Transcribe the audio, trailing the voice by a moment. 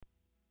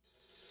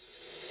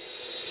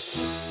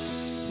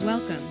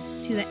Welcome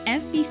to the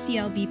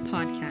FBCLB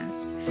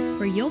podcast,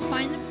 where you'll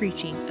find the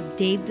preaching of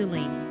Dave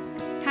Delaney,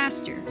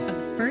 pastor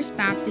of the First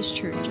Baptist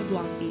Church of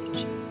Long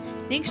Beach.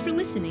 Thanks for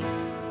listening.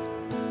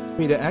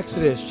 Me to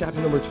Exodus chapter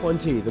number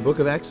 20, the book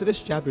of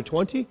Exodus chapter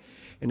 20.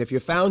 And if you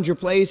found your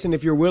place and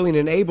if you're willing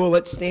and able,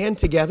 let's stand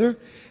together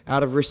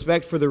out of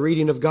respect for the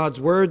reading of God's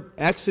word.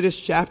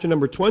 Exodus chapter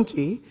number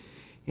 20.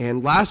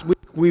 And last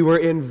week we were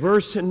in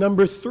verse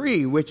number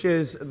 3, which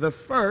is the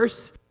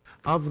first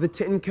of the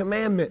Ten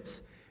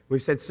Commandments.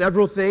 We've said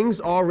several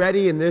things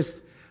already in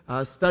this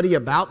study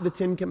about the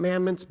Ten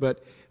Commandments,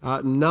 but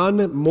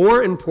none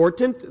more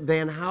important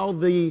than how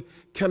the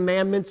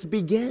commandments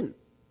begin.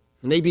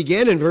 And they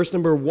begin in verse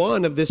number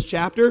 1 of this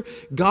chapter.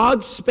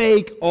 God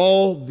spake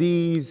all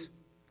these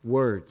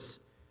words.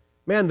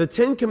 Man, the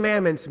Ten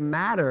Commandments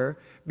matter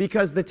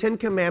because the Ten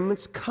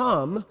Commandments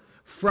come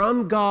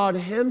from God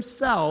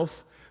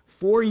Himself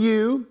for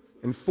you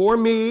and for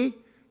me,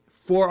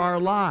 for our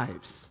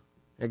lives.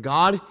 And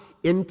God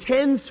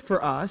intends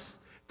for us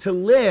to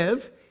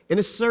live in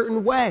a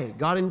certain way.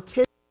 God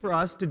intends for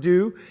us to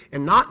do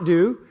and not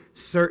do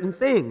certain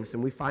things.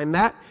 And we find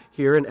that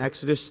here in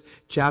Exodus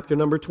chapter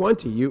number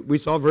 20. We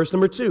saw verse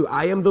number 2.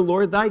 I am the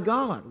Lord thy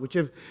God, which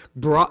have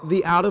brought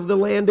thee out of the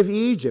land of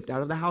Egypt, out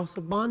of the house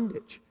of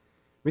bondage.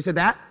 We said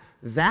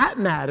that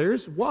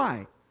matters.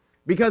 Why?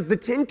 Because the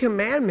Ten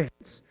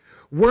Commandments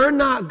were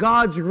not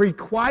God's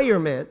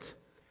requirement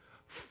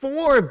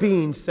for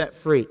being set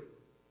free.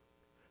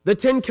 The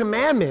Ten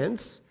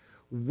Commandments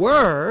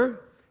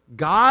were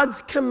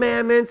God's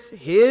commandments,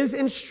 His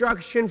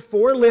instruction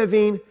for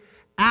living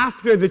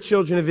after the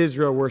children of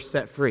Israel were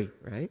set free,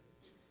 right?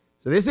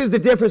 So this is the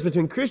difference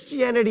between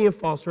Christianity and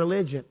false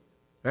religion,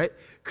 right?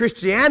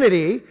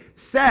 Christianity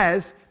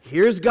says,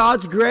 here's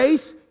God's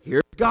grace,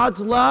 here's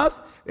God's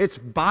love. It's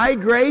by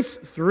grace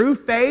through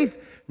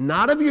faith,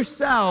 not of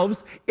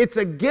yourselves. It's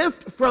a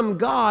gift from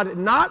God,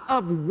 not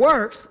of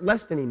works,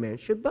 lest any man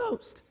should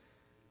boast.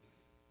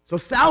 So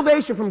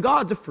salvation from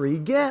God's a free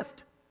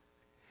gift.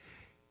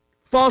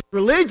 False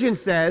religion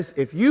says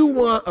if you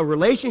want a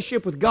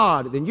relationship with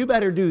God, then you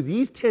better do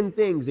these 10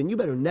 things and you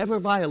better never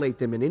violate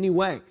them in any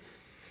way.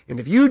 And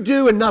if you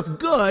do enough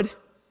good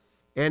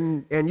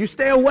and you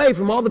stay away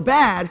from all the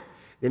bad,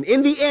 then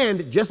in the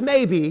end, just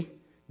maybe,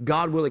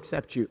 God will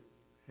accept you.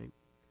 Okay?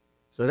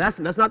 So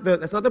that's not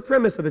the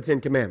premise of the Ten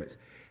Commandments.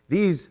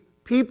 These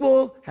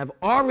people have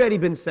already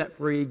been set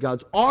free.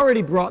 God's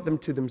already brought them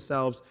to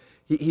themselves.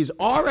 He's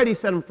already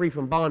set them free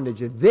from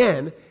bondage. And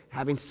then,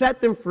 having set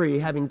them free,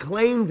 having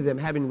claimed them,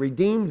 having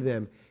redeemed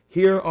them,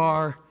 here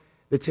are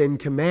the Ten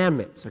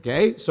Commandments,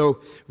 okay?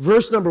 So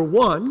verse number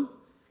 1,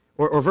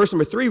 or verse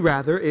number 3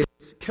 rather, is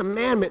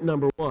commandment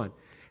number 1.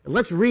 And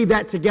let's read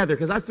that together,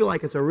 because I feel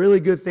like it's a really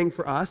good thing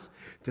for us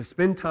to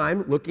spend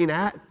time looking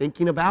at,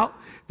 thinking about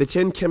the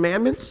Ten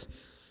Commandments.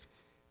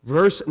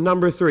 Verse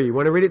number 3. You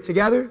want to read it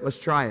together? Let's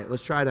try it.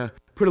 Let's try to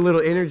put a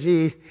little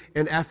energy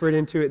and effort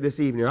into it this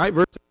evening, all right?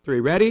 Verse 3,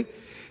 ready?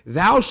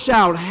 Thou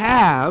shalt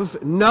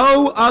have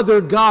no other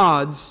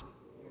gods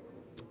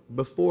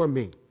before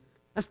me.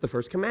 That's the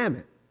first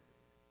commandment.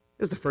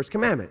 That's the first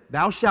commandment.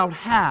 Thou shalt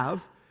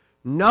have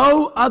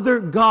no other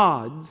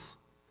gods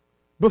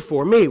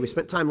before me. We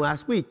spent time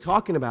last week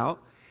talking about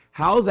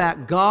how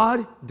that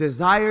God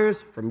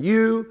desires from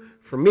you,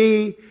 from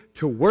me,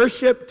 to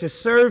worship, to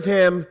serve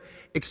Him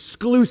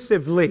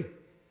exclusively.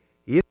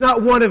 He is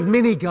not one of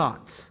many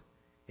gods.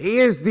 He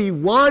is the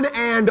one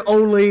and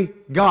only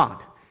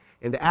God.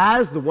 And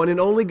as the one and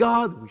only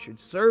God, we should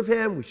serve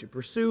Him, we should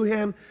pursue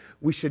Him,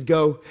 we should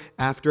go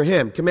after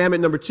Him.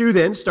 Commandment number 2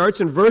 then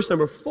starts in verse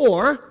number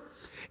 4,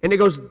 and it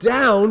goes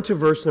down to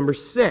verse number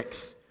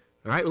 6.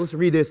 All right, well, let's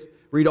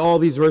read all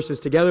these verses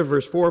together,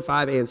 verse 4,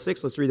 5, and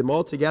 6. Let's read them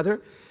all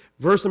together.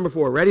 Verse number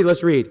 4, ready?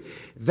 Let's read.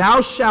 Thou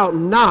shalt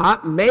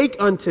not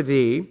make unto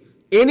thee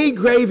any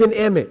graven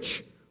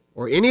image,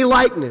 or any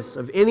likeness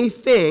of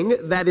anything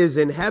that is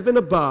in heaven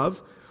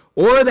above,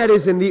 or that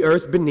is in the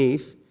earth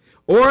beneath,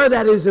 or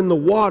that is in the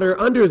water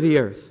under the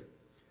earth.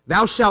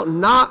 Thou shalt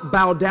not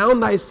bow down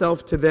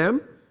thyself to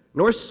them,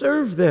 nor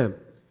serve them.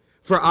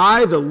 For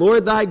I, the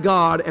Lord thy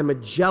God, am a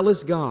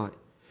jealous God,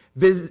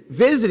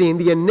 visiting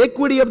the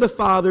iniquity of the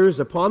fathers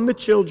upon the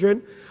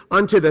children,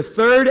 unto the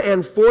 3rd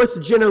and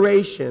 4th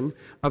generation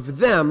of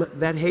them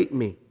that hate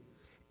me,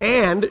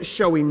 and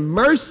showing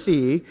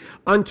mercy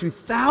unto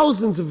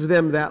thousands of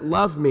them that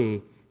love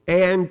me,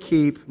 and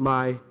keep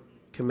my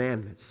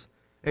commandments.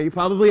 Now, you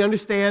probably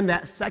understand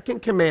that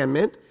second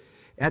commandment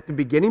at the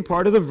beginning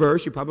part of the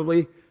verse. You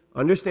probably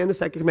understand the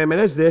second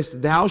commandment as this: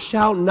 Thou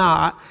shalt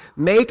not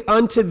make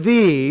unto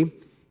thee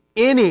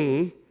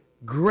any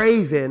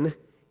graven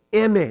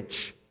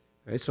image.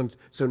 Right?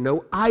 So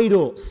no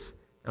idols.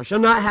 Thou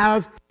shalt not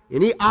have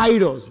any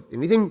idols,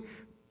 anything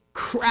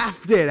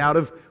crafted out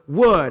of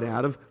wood,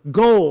 out of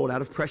gold,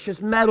 out of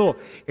precious metal.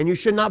 And you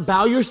should not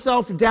bow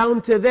yourself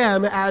down to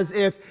them as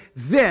if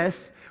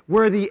this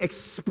were the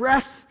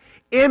express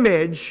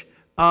image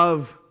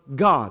of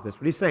God. That's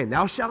what he's saying.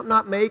 Thou shalt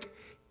not make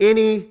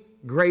any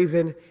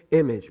graven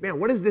image. Man,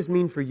 what does this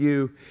mean for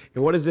you,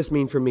 and what does this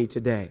mean for me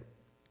today?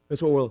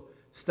 That's what we'll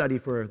study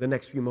for the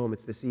next few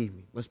moments this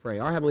evening. Let's pray.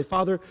 Our Heavenly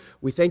Father,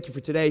 we thank you for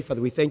today.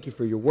 Father, we thank you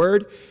for your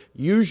word.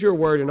 Use your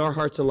word in our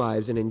hearts and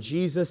lives, and in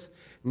Jesus'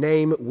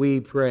 name we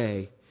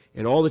pray.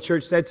 And all the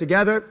church said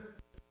together,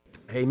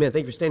 amen.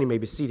 Thank you for standing. You may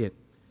be seated.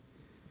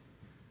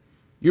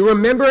 You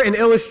remember an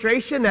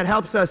illustration that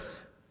helps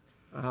us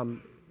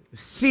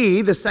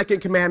see the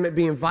second commandment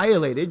being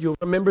violated. You'll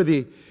remember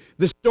the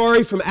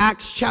story from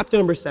Acts chapter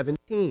number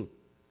 17.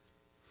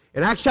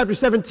 In Acts chapter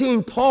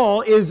 17,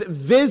 Paul is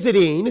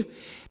visiting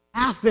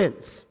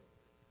Athens.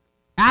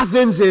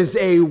 Athens is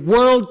a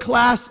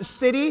world-class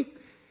city.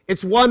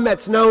 It's one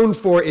that's known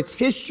for its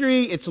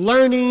history, its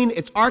learning,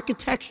 its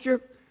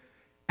architecture.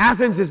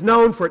 Athens is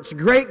known for its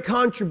great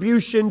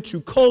contribution to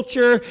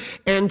culture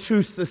and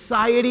to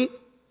society.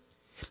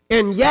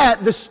 And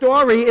yet, the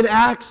story in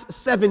Acts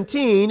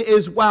 17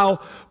 is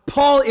while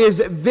Paul is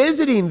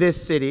visiting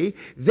this city,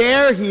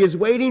 there he is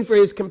waiting for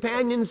his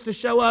companions to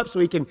show up so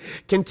he can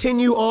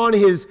continue on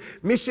his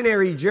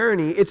missionary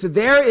journey. It's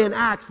there in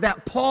Acts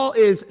that Paul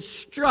is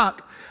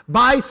struck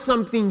by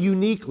something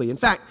uniquely. In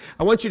fact,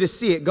 I want you to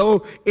see it.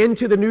 Go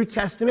into the New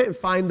Testament and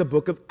find the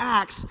book of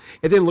Acts,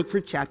 and then look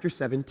for chapter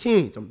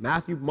 17. So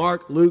Matthew,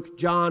 Mark, Luke,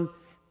 John,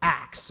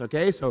 Acts.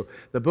 Okay, so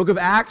the book of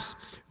Acts,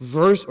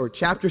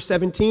 chapter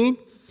 17.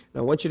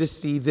 Now, I want you to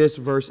see this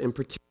verse in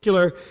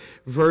particular,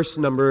 verse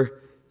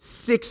number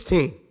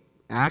 16.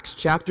 Acts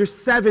chapter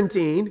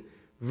 17,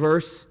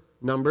 verse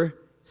number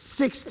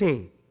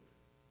 16.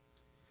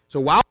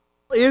 So while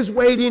Paul is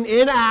waiting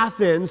in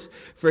Athens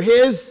for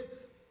his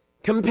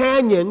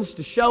companions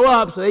to show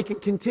up so they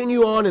can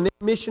continue on in their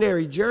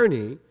missionary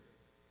journey,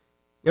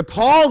 and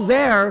Paul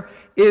there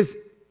is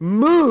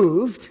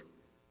moved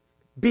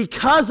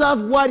because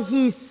of what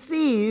he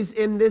sees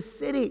in this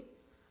city.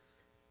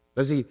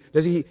 Does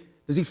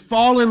he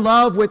fall in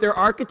love with their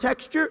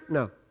architecture?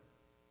 No.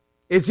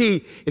 Is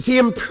he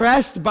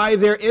impressed by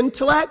their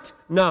intellect?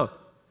 No.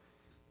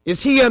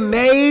 Is he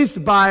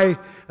amazed by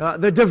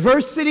the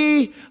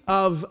diversity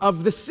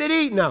of the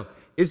city? No.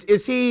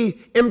 Is he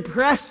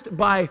impressed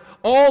by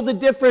all the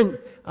different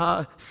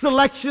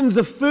selections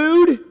of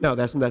food? No,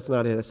 that's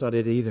not it. That's not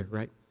it either,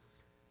 right?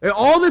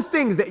 All the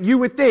things that you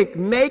would think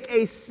make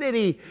a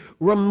city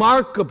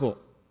remarkable.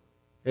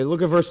 Hey,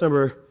 look at verse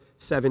number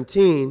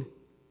 17.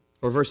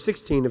 Or verse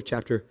 16 of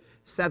chapter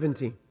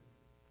 17.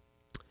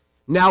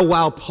 Now,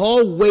 while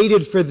Paul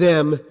waited for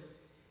them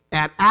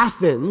at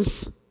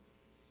Athens,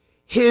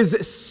 his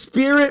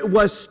spirit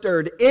was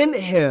stirred in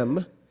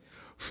him,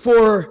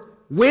 for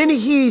when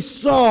he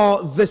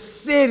saw the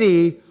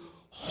city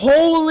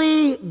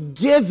wholly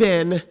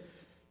given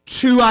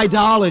to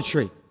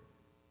idolatry.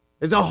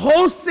 The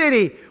whole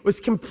city was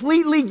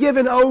completely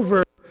given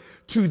over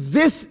to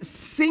this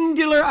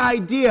singular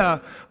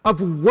idea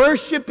of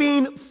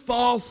worshiping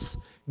false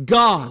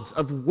gods,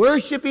 of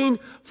worshiping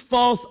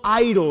false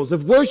idols,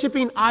 of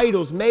worshiping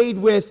idols made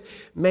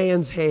with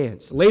man's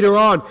hands. Later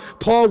on,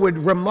 Paul would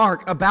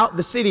remark about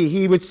the city.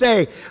 He would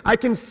say, I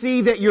can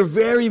see that you're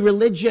very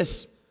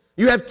religious.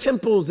 You have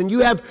temples and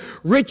you have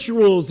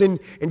rituals and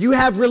you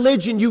have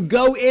religion. You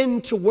go in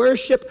to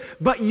worship,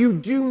 but you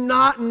do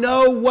not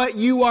know what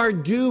you are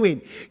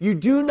doing. You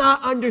do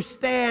not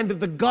understand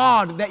the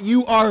God that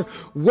you are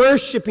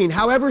worshiping.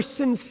 However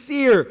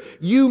sincere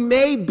you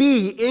may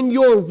be in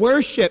your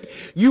worship,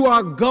 you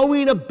are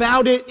going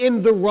about it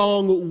in the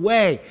wrong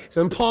way.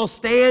 So when Paul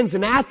stands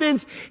in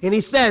Athens and he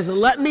says,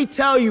 let me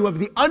tell you of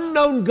the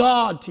unknown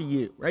God to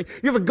you, right?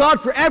 You have a God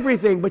for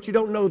everything, but you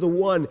don't know the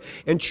one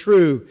and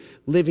true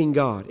living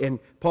God. And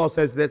Paul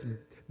says this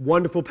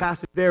wonderful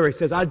passage there. He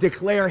says, I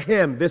declare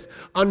him, this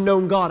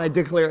unknown God, I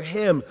declare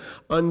him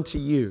unto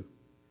you.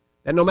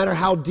 And no matter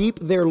how deep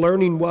their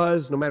learning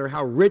was, no matter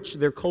how rich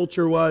their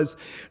culture was,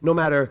 no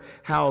matter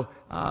how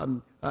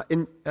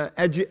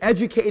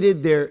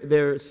educated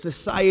their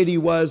society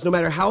was, no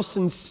matter how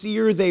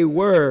sincere they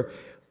were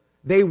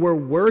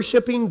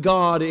worshiping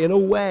God in a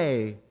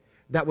way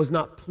that was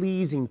not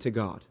pleasing to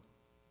God.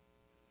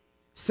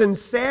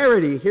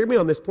 Sincerity, hear me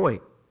on this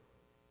point.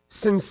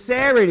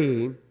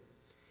 Sincerity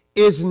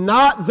is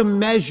not the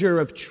measure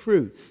of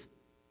truth.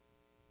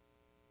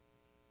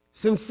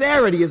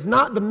 Sincerity is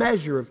not the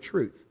measure of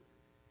truth.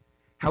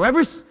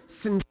 However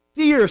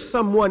sincere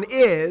someone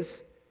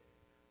is,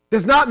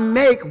 does not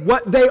make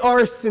what they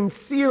are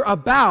sincere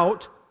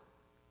about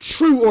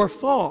true or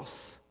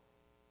false.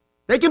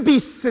 They can be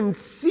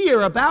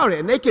sincere about it,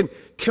 and they can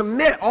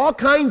commit all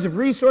kinds of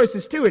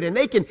resources to it, and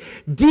they can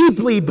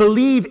deeply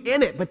believe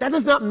in it, but that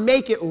does not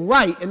make it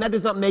right, and that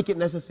does not make it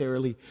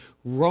necessarily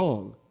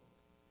wrong.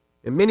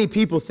 And many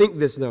people think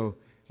this, though.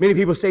 Many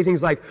people say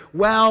things like,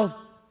 well,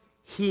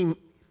 he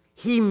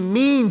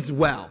means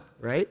well,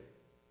 right?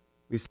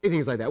 We say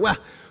things like that. Well,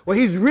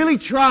 he's really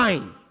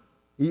trying.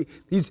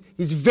 He's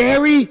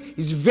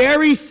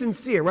very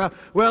sincere. Well,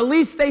 at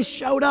least they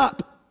showed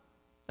up.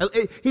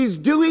 He's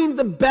doing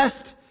the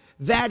best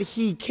that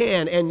he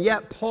can. And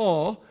yet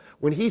Paul,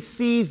 when he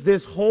sees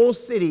this whole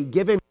city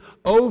given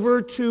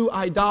over to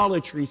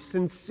idolatry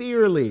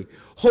sincerely,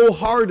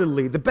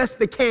 wholeheartedly, the best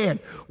they can,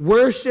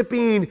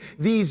 worshiping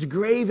these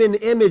graven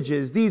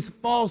images, these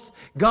false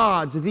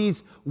gods,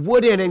 these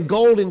wooden and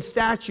golden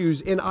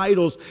statues and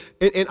idols.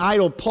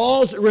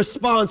 Paul's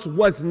response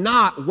was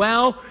not,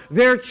 well,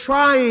 they're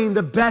trying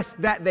the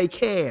best that they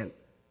can.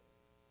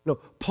 No,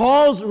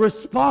 Paul's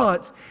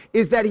response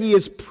is that he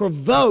is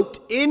provoked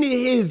in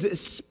his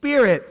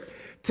spirit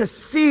to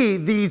see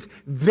these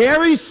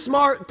very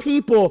smart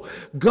people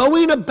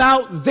going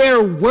about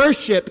their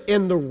worship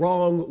in the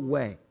wrong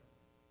way.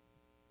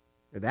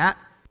 That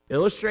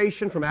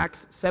illustration from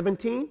Acts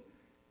 17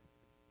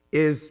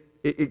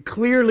 it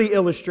clearly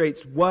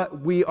illustrates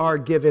what we are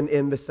given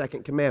in the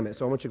second commandment.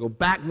 So I want you to go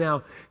back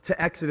now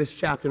to Exodus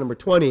chapter number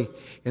 20,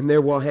 and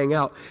there we'll hang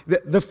out.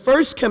 The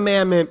first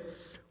commandment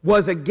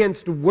was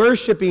against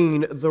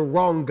worshiping the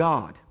wrong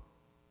God.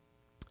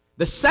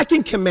 The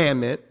second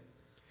commandment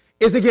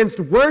is against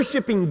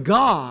worshiping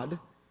God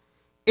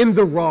in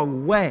the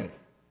wrong way.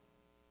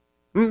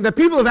 The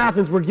people of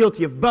Athens were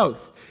guilty of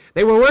both.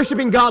 They were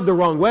worshiping God the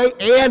wrong way,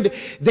 and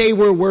they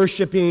were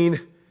worshiping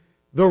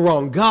the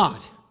wrong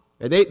God.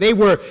 They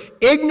were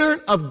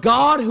ignorant of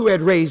God who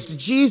had raised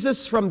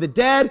Jesus from the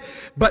dead,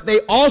 but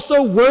they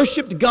also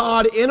worshiped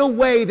God in a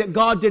way that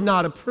God did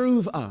not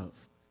approve of.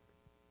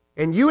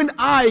 And you and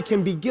I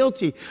can be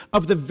guilty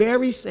of the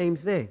very same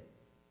thing.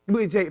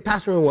 We say,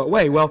 Pastor, in what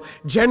way? Well,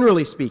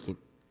 generally speaking,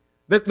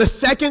 the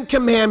second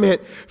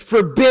commandment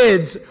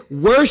forbids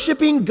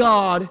worshiping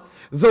God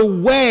the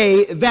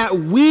way that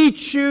we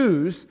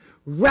choose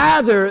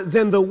rather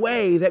than the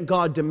way that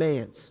God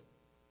demands.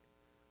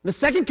 The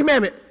second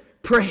commandment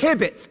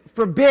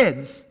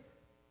forbids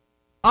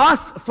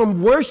us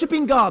from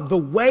worshiping God the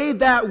way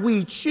that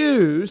we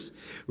choose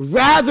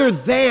rather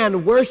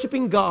than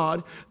worshiping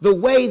God the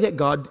way that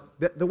God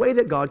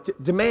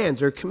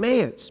demands or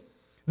commands.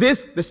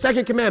 The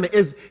second commandment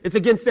it's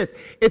against this.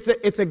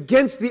 It's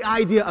against the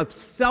idea of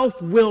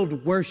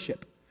self-willed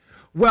worship.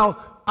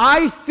 Well,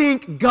 I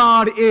think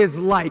God is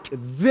like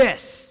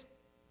this.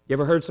 You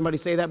ever heard somebody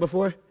say that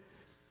before?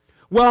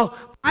 Well,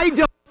 I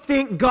don't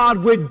think God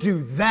would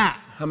do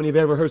that. How many of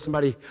you have ever heard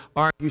somebody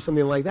argue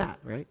something like that,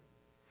 right?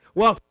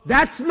 Well,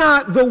 that's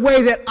not the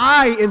way that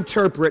I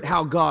interpret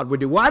how God would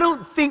do. Well, I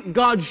don't think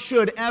God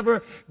should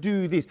ever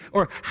do these.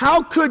 Or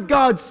how could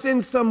God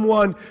send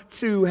someone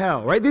to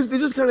hell, right? These are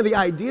just kind of the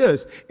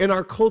ideas in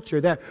our culture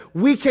that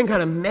we can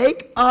kind of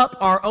make up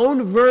our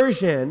own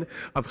version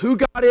of who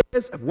God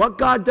is, of what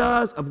God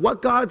does, of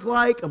what God's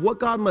like, of what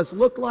God must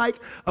look like,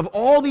 of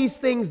all these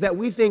things that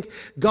we think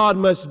God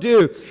must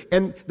do.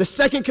 And the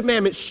second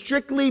commandment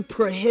strictly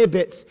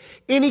prohibits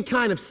any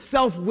kind of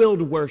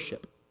self-willed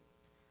worship.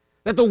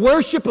 That the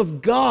worship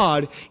of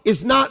God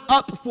is not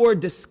up for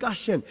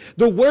discussion.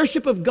 The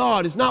worship of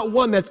God is not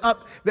one that's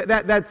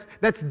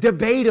that's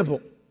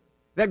debatable.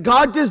 That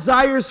God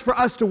desires for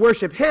us to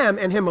worship Him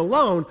and Him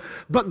alone,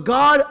 but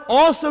God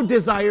also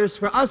desires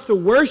for us to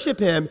worship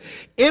Him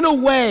in a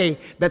way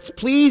that's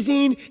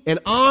pleasing and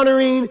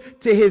honoring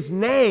to His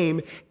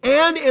name,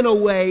 and in a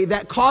way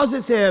that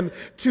causes Him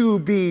to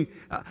be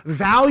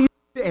valued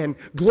and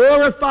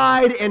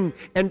glorified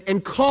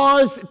and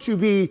caused to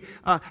be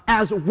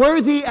as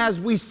worthy as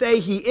we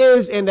say He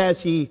is and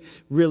as He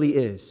really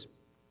is.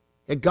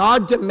 And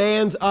God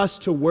demands us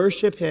to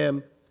worship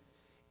Him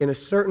in a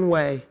certain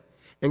way,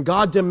 and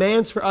God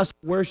demands for us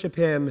to worship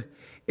Him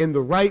in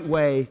the right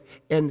way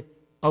and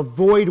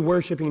avoid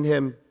worshiping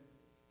Him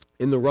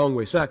in the wrong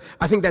way. So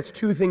I think that's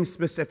two things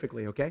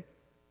specifically, okay?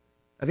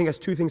 I think that's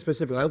two things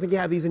specifically. I don't think you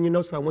have these in your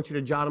notes, but I want you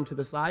to jot them to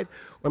the side.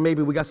 Or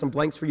maybe we got some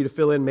blanks for you to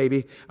fill in,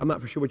 maybe. I'm not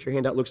for sure what your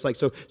handout looks like.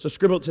 So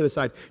scribble it to the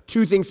side.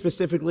 Two things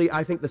specifically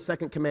I think the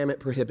second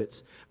commandment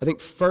prohibits. I think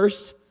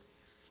first,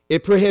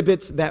 it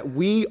prohibits that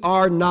we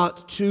are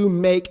not to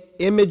make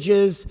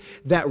images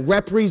that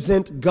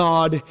represent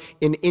God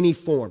in any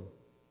form.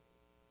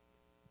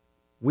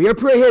 We are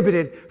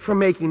prohibited from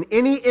making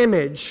any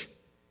image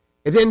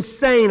and then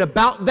saying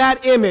about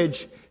that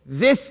image,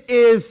 this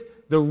is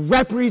the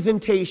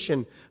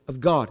representation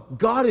of God.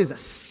 God is a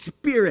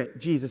spirit,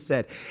 Jesus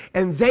said.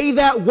 And they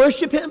that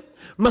worship Him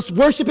must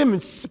worship Him in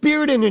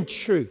spirit and in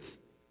truth.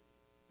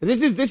 And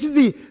this is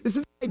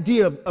the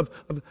idea of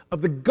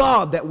the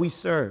God that we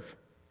serve.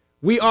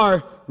 We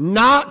are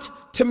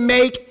not to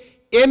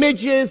make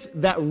images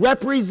that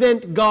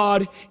represent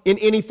God in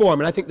any form.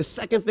 And I think the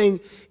second thing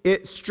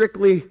it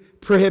strictly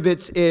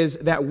prohibits is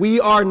that we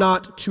are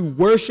not to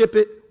worship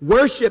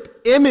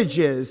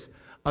images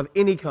of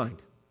any kind.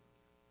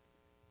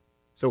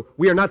 So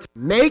we are not to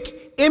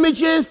make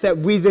images that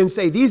we then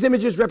say these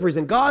images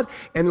represent God,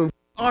 and we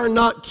are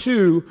not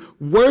to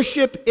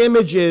worship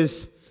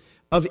images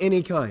of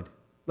any kind.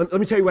 Let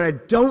me tell you what I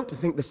don't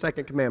think the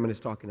second commandment is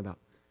talking about.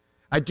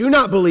 I do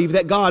not believe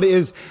that God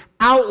is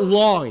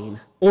outlawing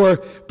or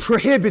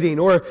prohibiting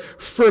or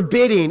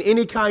forbidding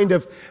any kind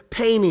of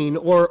painting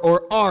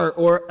or art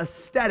or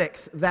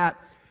aesthetics that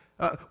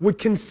would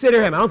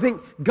consider Him. I don't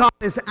think God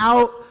is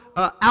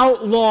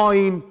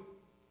outlawing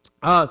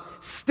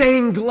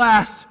stained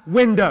glass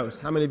windows.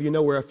 How many of you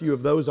know where a few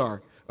of those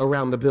are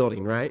around the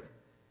building, right?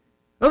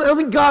 I don't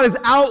think God is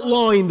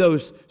outlawing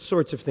those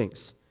sorts of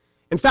things.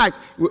 In fact,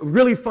 a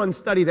really fun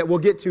study that we'll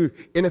get to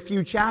in a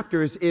few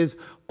chapters is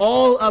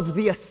all of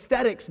the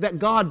aesthetics that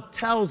God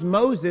tells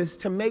Moses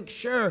to make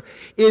sure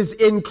is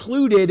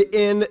included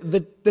in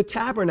the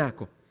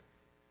tabernacle.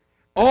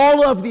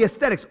 All of the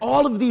aesthetics,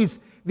 all of these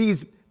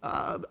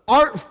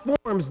art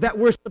forms that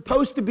were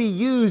supposed to be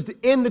used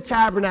in the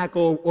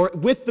tabernacle or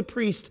with the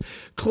priest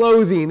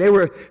clothing. They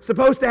were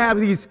supposed to have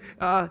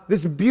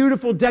this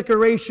beautiful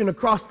decoration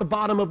across the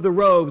bottom of the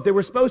robes. They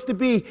were supposed to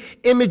be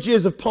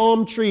images of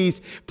palm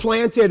trees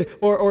planted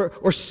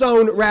or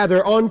sewn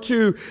rather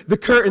onto the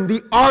curtain.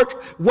 The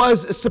ark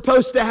was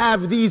supposed to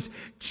have these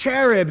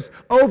cherubs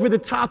over the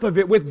top of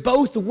it with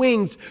both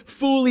wings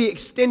fully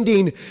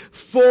extending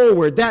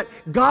forward. That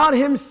God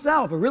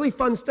himself, a really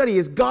fun study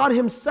is God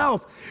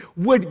himself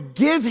would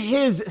give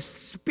his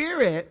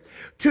spirit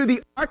to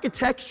the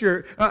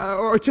architecture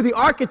or to the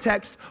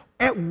architects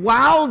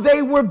while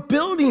they were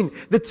building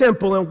the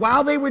temple and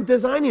while they were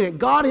designing it.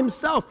 God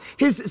himself,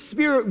 his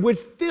spirit would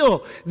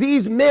fill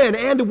these men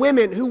and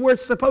women who were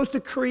supposed to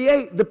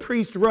create the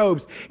priest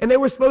robes, and they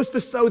were supposed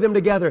to sew them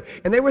together,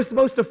 and they were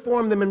supposed to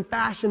form them and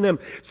fashion them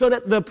so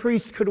that the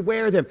priest could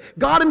wear them.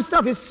 God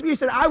himself, his spirit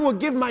said, I will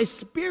give my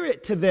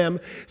spirit to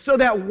them so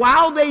that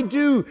while they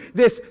do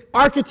this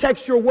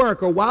architectural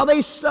work or while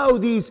they sew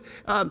these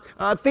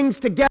things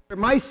together,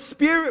 my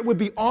spirit would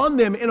be on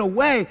them in a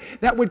way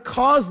that would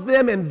cause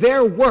them and their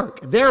work,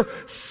 their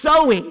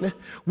sewing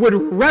would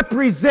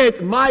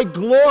represent my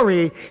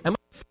glory, and my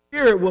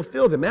spirit will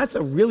fill them. That's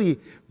a really,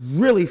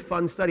 really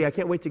fun study. I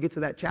can't wait to get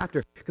to that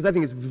chapter because I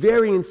think it's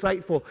very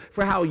insightful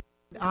for how you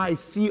and I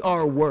see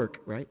our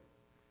work, right?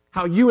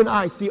 How you and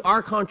I see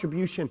our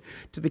contribution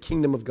to the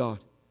kingdom of God.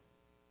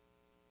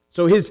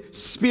 So his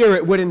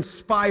spirit would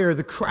inspire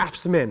the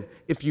craftsmen,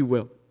 if you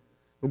will.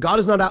 And God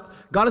is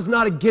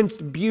not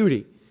against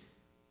beauty.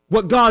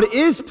 What God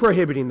is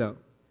prohibiting, though,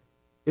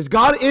 is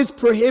God is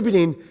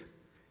prohibiting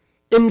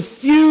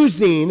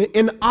infusing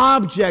an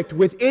object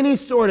with any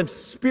sort of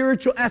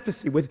spiritual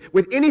efficacy,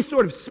 with any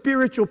sort of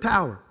spiritual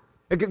power.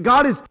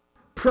 God is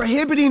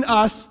prohibiting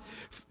us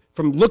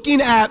from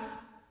looking at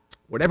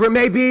whatever it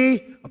may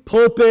be, a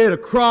pulpit, a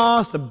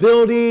cross, a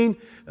building,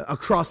 a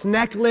cross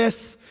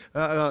necklace,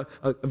 a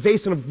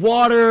basin of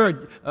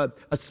water,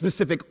 a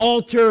specific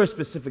altar, a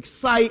specific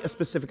site, a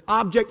specific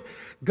object.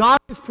 God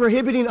is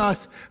prohibiting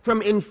us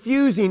from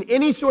infusing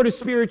any sort of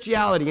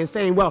spirituality and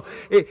saying, well,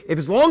 if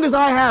as long as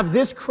I have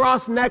this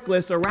cross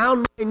necklace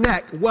around my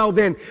neck, well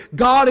then,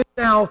 God is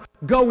now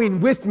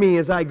going with me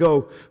as I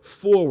go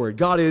forward.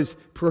 God is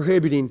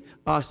prohibiting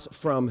us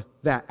from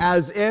that.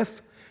 As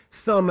if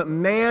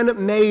some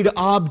man-made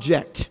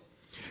object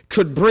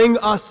could bring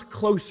us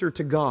closer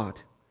to God.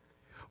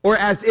 Or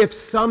as if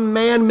some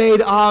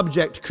man-made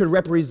object could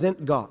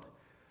represent God.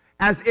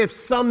 As if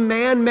some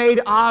man-made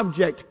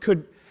object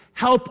could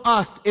help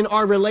us in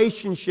our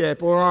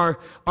relationship or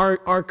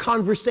our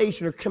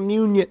conversation or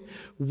communion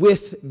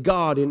with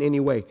God in any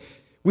way.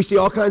 We see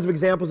all kinds of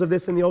examples of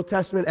this in the Old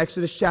Testament.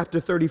 Exodus chapter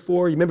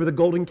 34. You remember the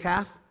golden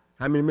calf?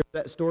 How many remember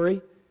that story?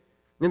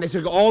 And they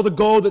took all the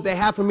gold that they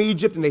have from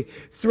Egypt and they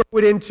throw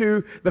it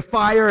into the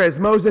fire as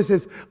Moses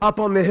is up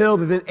on the hill.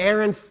 And then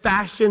Aaron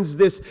fashions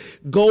this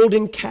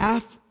golden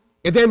calf.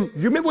 And then,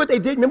 you remember what they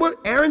did? Remember what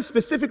Aaron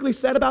specifically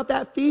said about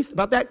that feast,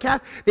 about that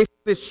calf? They have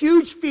this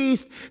huge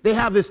feast. They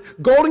have this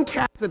golden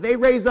calf that they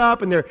raise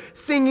up, and they're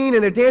singing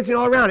and they're dancing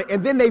all around it.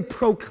 And then they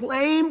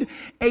proclaimed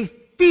a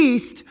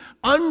feast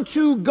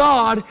unto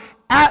God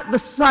at the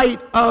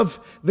site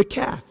of the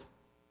calf.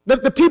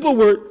 The people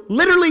were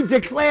literally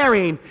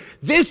declaring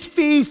this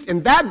feast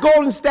and that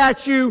golden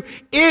statue,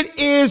 it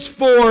is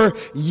for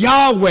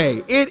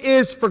Yahweh. It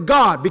is for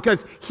God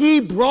because he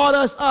brought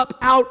us up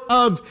out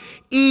of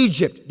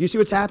Egypt. Do you see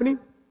what's happening?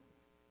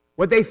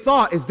 What they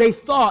thought is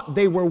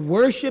they were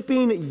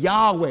worshiping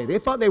Yahweh. They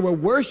thought they were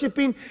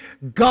worshiping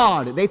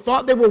God. They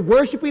thought they were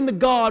worshiping the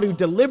God who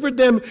delivered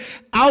them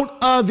out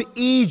of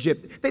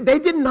Egypt. They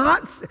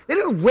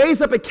didn't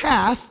raise up a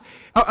calf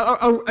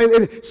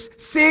and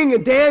sing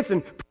and dance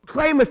and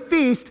proclaim a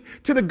feast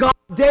to the god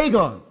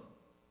Dagon.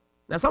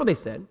 That's not what they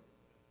said.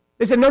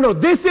 They said, no,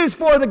 this is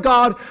for the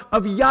God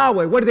of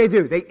Yahweh. What did?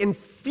 They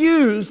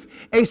infused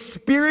a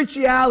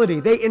spirituality.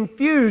 They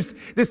infused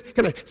this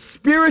kind of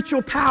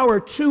spiritual power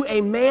to a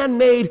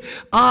man-made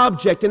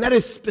object. And that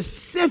is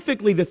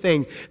specifically the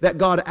thing that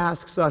God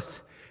asks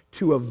us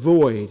to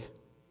avoid.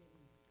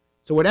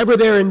 So whatever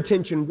their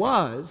intention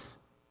was,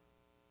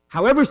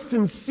 however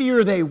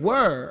sincere they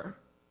were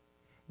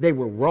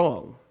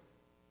wrong.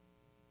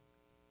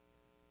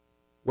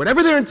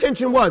 Whatever their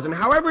intention was, and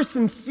however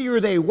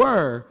sincere they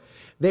were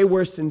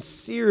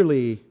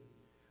sincerely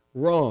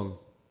wrong.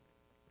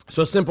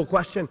 So a simple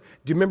question.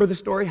 Do you remember the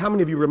story? How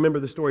many of you remember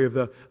the story of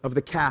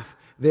the calf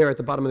there at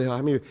the bottom of the hill?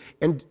 How many of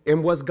you?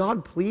 And was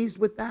God pleased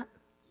with that?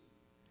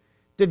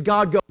 Did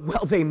God go,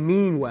 well, they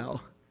mean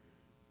well.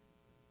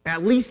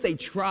 At least they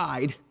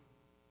tried.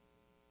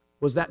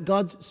 Was that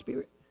God's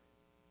spirit?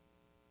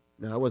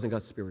 No, it wasn't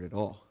God's spirit at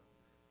all.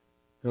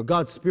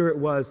 God's Spirit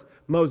was,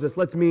 Moses,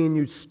 let's me and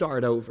you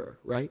start over,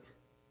 right?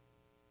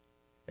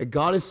 And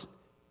God is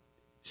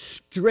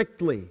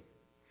strictly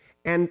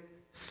and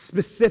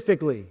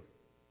specifically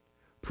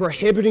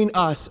prohibiting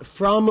us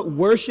from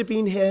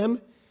worshiping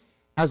Him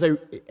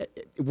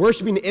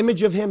worshiping the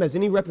image of Him as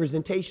any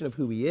representation of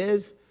who He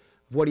is,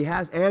 of what He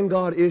has, and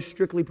God is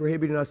strictly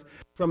prohibiting us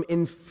from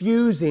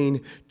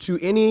infusing to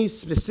any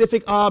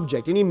specific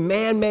object, any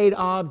man-made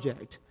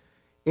object,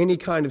 any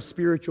kind of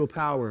spiritual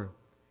power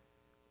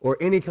or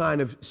any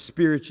kind of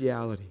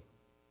spirituality,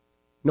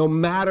 no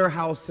matter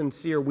how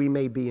sincere we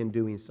may be in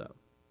doing so.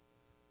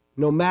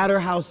 No matter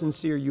how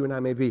sincere you and I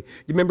may be. You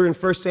remember in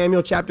 1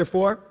 Samuel chapter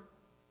 4,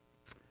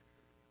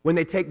 when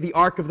they take the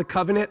Ark of the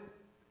Covenant,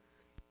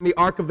 and the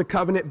Ark of the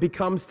Covenant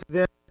becomes to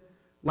them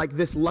like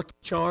this lucky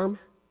charm,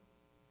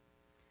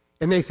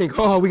 and they think,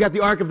 oh, we got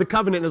the Ark of the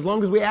Covenant, and as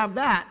long as we have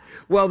that,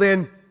 well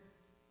then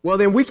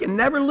we can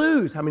never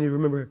lose. How many of you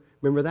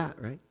remember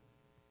that, right?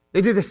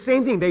 They did the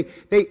same thing.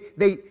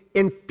 They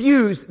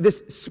infused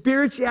this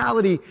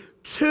spirituality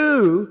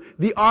to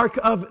the Ark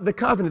of the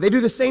Covenant. They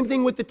do the same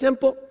thing with the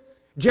temple.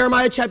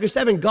 Jeremiah chapter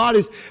 7, God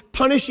is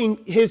punishing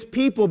His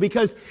people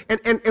because,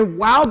 and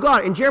while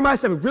God, in Jeremiah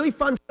 7, really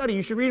fun study,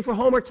 you should read it for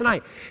homework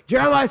tonight.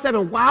 Jeremiah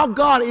 7, while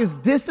God is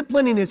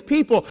disciplining His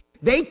people,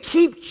 they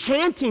keep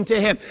chanting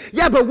to Him,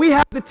 yeah, but we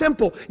have the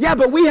temple. Yeah,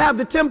 but we have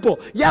the temple.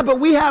 Yeah, but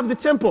we have the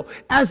temple.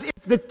 As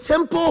if the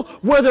temple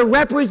were the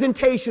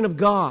representation of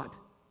God.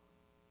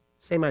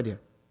 Same idea.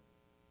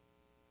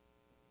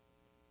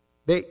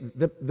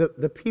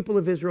 The people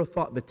of Israel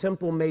thought the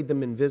temple made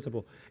them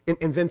invincible.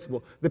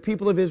 The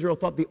people of Israel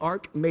thought the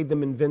ark made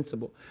them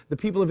invincible. The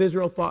people of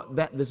Israel thought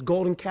that this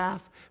golden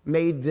calf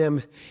made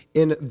them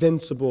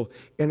invincible.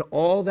 And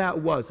all that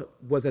was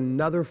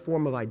another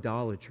form of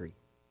idolatry.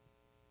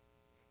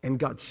 And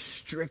God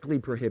strictly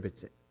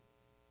prohibits it.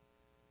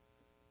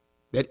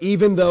 That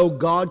even though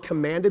God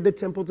commanded the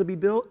temple to be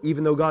built,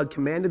 even though God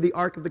commanded the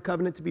Ark of the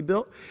Covenant to be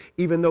built,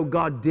 even though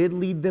God did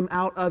lead them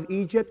out of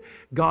Egypt,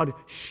 God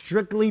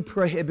strictly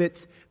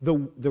prohibits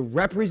the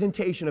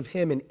representation of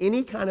Him in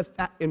any kind of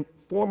in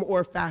form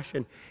or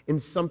fashion in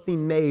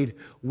something made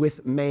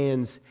with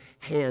man's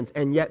hands.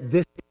 And yet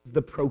this is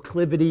the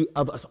proclivity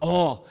of us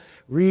all.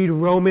 Read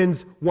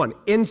Romans 1.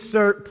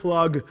 Insert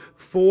plug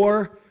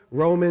for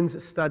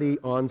Romans study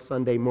on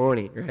Sunday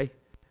morning, right?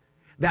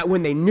 That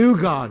when they knew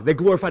God, they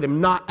glorified Him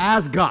not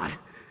as God,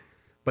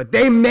 but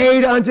they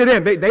made unto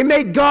them. They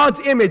made God's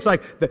image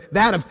like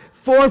that of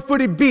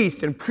four-footed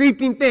beasts and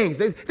creeping things.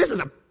 This is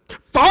a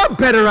far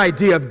better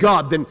idea of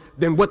God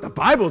than what the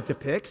Bible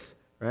depicts,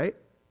 right?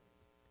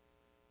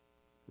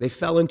 They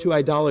fell into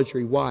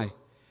idolatry. Why?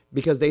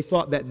 Because they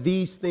thought that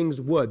these things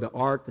would, the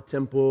ark, the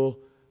temple,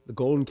 the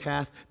golden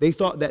calf, they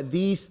thought that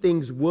these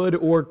things would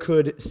or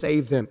could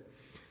save them.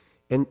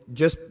 And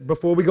just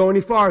before we go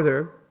any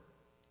farther,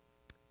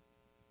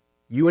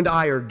 you and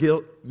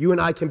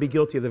I can be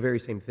guilty of the very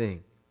same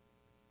thing.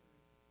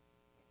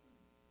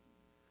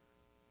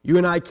 You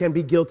and I can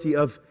be guilty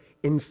of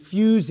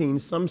infusing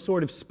some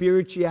sort of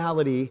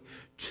spirituality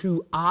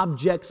to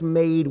objects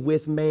made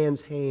with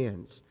man's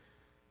hands.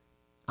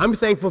 I'm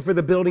thankful for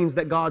the buildings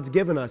that God's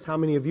given us. How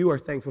many of you are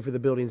thankful for the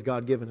buildings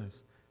God's given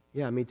us?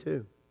 Yeah, me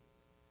too.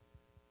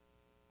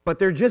 But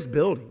they're just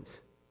buildings.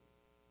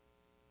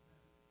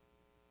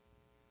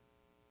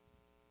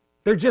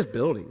 They're just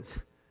buildings.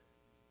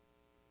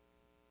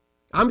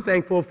 I'm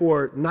thankful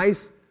for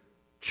nice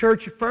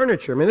church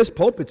furniture. I mean, this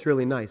pulpit's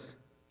really nice.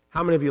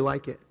 How many of you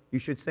like it? You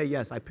should say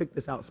yes. I picked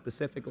this out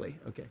specifically.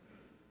 Okay.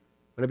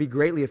 I'm going to be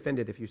greatly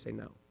offended if you say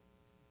no.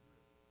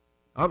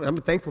 I'm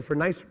thankful for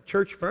nice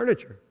church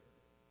furniture.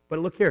 But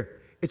look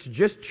here. It's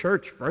just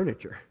church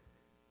furniture.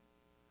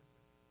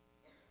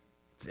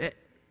 That's it.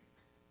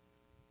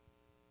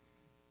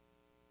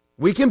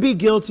 We can be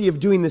guilty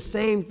of doing the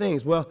same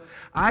things. Well,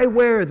 I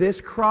wear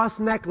this cross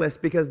necklace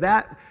because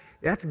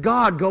that's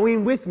God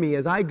going with me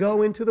as I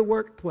go into the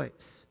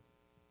workplace.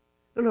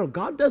 No,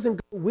 God doesn't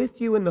go with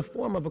you in the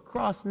form of a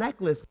cross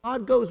necklace.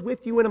 God goes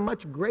with you in a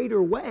much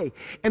greater way.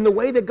 And the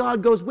way that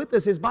God goes with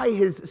us is by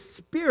His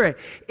Spirit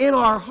in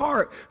our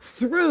heart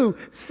through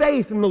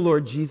faith in the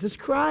Lord Jesus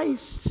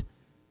Christ.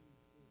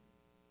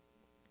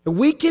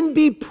 We can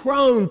be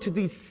prone to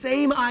these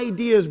same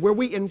ideas where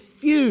we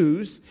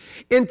infuse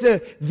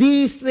into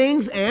these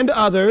things and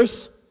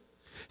others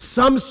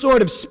some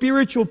sort of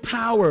spiritual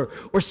power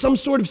or some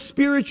sort of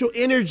spiritual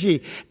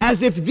energy,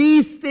 as if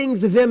these things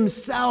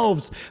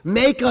themselves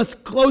make us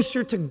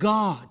closer to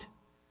God.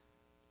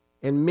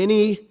 And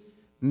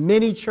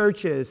many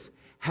churches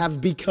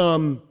have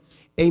become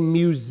a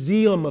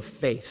museum of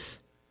faith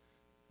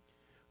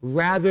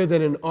rather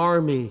than an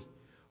army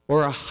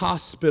or a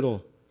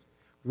hospital.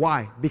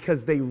 Why?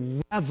 Because they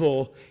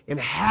revel in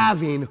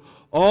having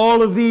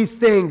all of these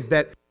things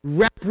that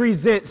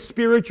represent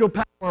spiritual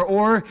power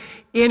or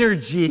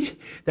energy,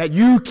 that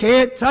you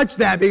can't touch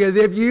that, because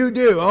if you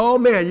do, oh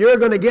man, you're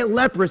going to get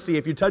leprosy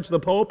if you touch the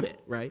pulpit,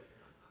 right?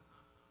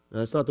 No,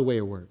 that's not the way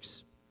it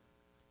works.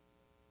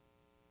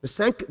 The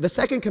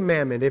second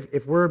commandment,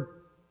 if we're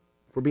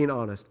being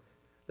honest,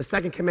 the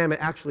second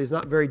commandment actually is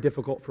not very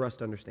difficult for us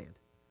to understand.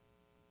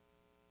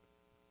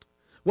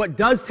 What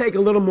does take a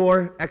little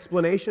more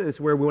explanation, it's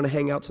where we want to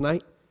hang out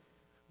tonight.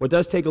 What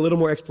does take a little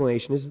more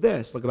explanation is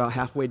this. Look about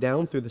halfway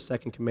down through the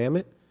second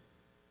commandment.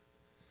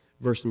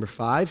 Verse number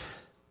 5.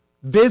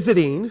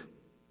 Visiting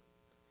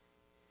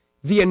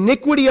the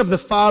iniquity of the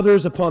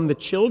fathers upon the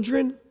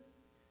children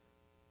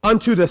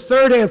unto the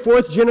third and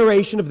fourth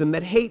generation of them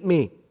that hate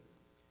me,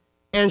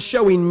 and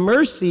showing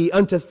mercy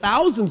unto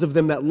thousands of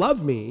them that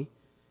love me,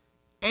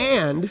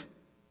 and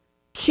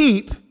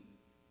keep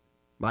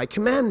my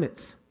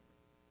commandments.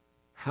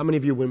 How many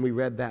of you, when we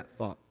read that,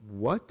 thought,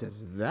 what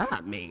does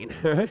that mean?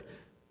 Wait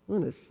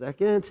a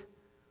second.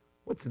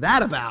 What's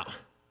that about?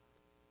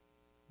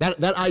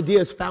 That idea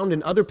is found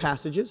in other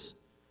passages.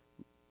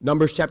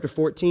 Numbers chapter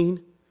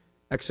 14,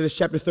 Exodus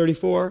chapter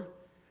 34,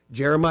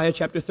 Jeremiah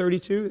chapter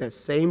 32. That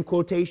same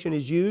quotation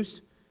is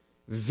used.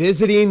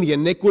 Visiting the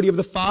iniquity of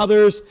the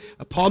fathers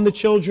upon the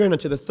children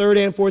unto the third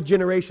and fourth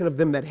generation of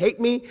them that hate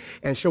me,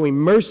 and showing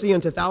mercy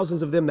unto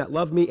thousands of them that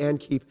love me and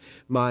keep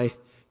my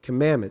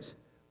commandments.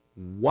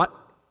 What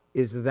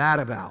is that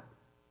about?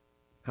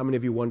 How many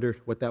of you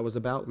wondered what that was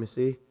about? Let me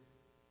see.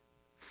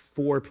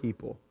 4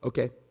 people.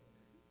 Okay.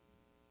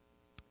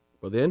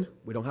 Well then,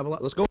 we don't have a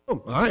lot. Let's go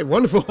home. All right,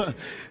 wonderful.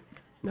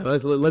 Now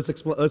let's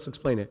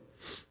explain it.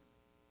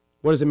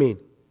 What does it mean?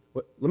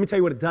 Let me tell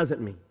you what it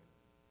doesn't mean.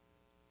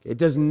 It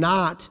is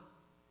not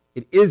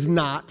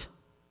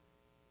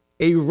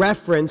a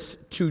reference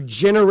to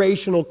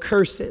generational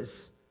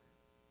curses.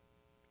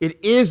 It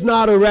is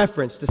not a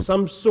reference to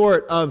some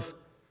sort of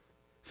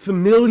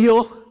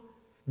familial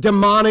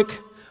demonic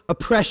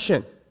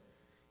oppression.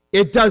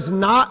 It does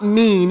not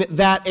mean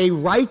that a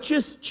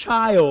righteous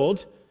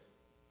child,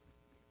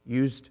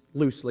 used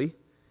loosely,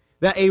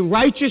 that a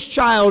righteous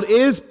child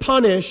is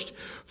punished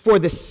for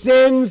the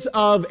sins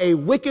of a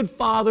wicked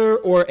father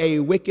or a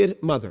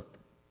wicked mother.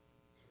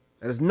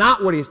 That is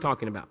not what he's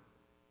talking about.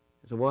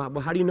 So, well,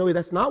 how do you know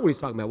that's not what he's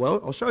talking about?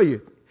 Well, I'll show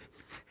you.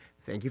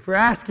 Thank you for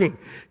asking.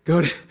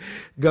 Go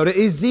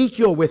to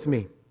Ezekiel with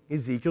me.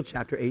 Ezekiel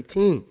chapter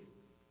 18.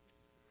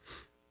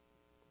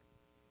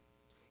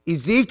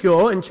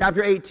 Ezekiel in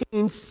chapter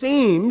 18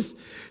 seems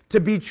to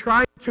be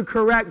trying to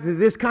correct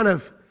this kind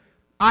of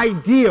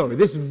idea,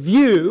 this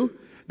view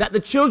that the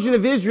children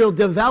of Israel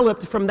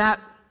developed from that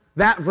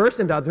verse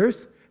and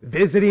others,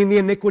 visiting the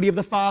iniquity of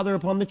the father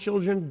upon the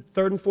children,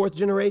 third and fourth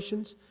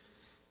generations.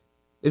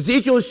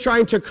 Ezekiel is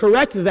trying to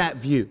correct that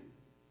view,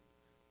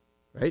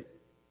 right?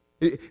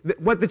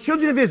 What the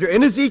children of Israel,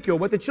 in Ezekiel,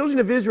 what the children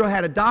of Israel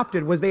had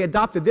adopted was they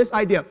adopted this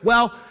idea.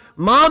 Well,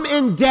 mom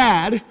and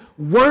dad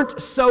weren't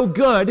so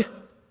good,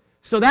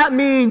 so that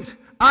means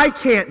I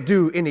can't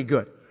do any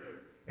good.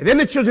 And then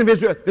the children of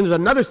Israel, then there's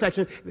another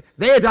section,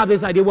 they adopt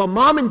this idea, well,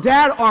 mom and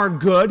dad are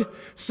good,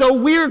 so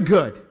we're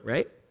good,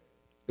 right?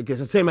 It's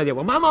the same idea.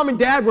 Well, my mom and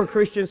dad were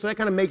Christians, so that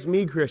kind of makes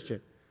me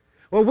Christian.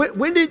 Well,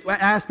 I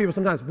ask people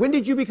sometimes, when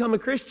did you become a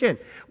Christian?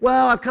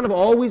 Well, I've kind of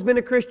always been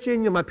a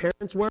Christian. My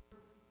parents were.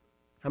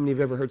 How many of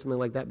you have ever heard something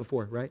like that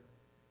before, right?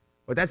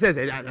 What that says,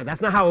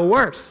 that's not how it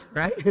works,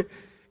 right?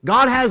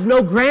 God has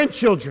no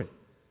grandchildren.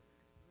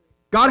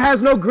 God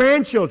has no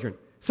grandchildren.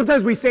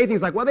 Sometimes we say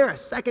things like, well, they're a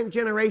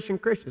second-generation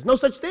Christians. No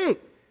such thing.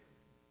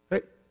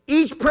 Right?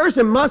 Each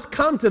person must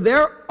come to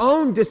their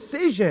own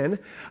decision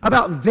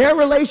about their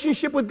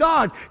relationship with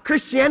God.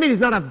 Christianity is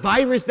not a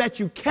virus that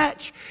you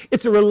catch.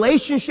 It's a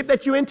relationship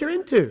that you enter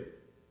into.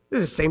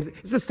 It's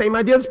the same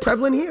idea that's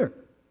prevalent here.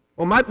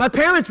 Well, my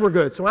parents were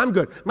good, so I'm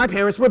good. My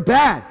parents were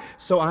bad,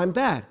 so I'm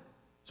bad.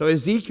 So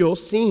Ezekiel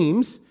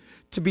seems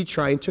to be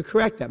trying to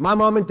correct that. My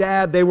mom and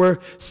dad, they were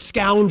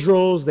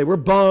scoundrels, they were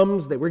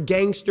bums, they were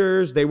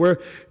gangsters, they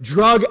were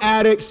drug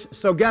addicts.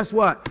 So guess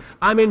what?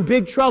 I'm in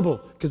big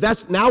trouble because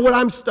that's now what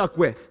I'm stuck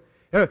with.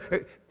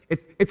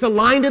 It's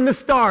aligned in the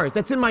stars.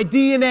 That's in my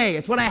DNA.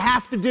 It's what I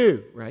have to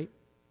do, right?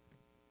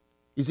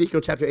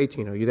 Ezekiel chapter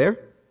 18. Are you there?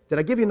 Did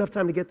I give you enough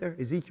time to get there?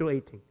 Ezekiel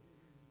 18.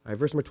 All right,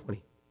 verse number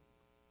 20.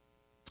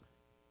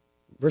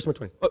 Verse number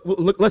 20.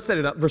 Look, let's set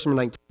it up. Verse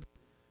number 19.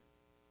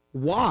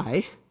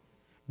 Why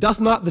doth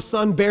not the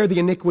Son bear the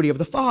iniquity of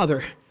the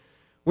Father,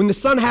 when the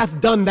Son hath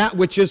done that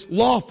which is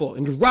lawful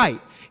and right,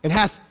 and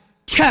hath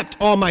kept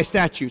all my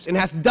statutes, and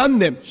hath done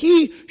them?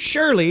 He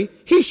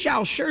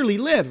shall surely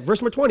live.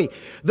 Verse number 20.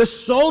 The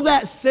soul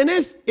that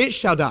sinneth, it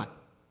shall die.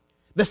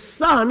 The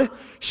Son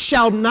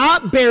shall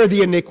not bear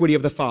the iniquity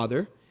of the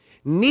Father,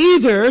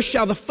 neither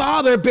shall the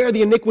Father bear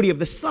the iniquity of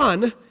the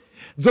Son.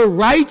 The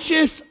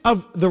righteousness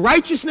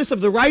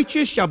of the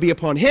righteous shall be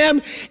upon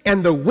him,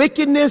 and the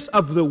wickedness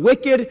of the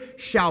wicked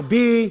shall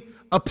be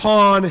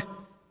upon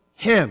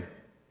him.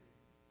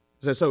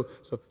 So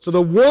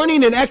the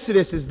warning in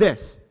Exodus is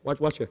this.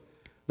 Watch here.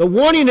 The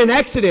warning in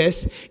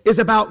Exodus is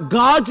about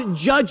God's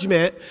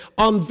judgment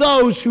on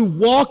those who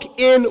walk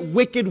in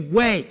wicked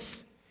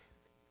ways.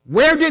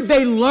 Where did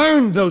they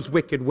learn those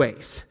wicked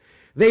ways?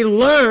 They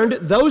learned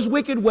those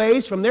wicked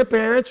ways from their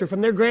parents or from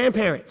their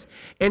grandparents.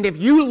 And if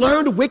you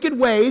learned wicked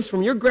ways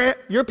from your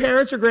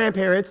parents or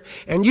grandparents,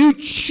 and you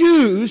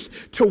choose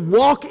to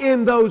walk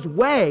in those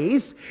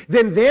ways,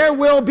 then there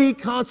will be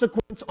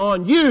consequence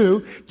on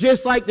you,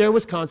 just like there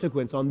was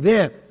consequence on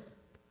them.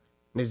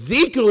 And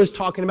Ezekiel is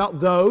talking about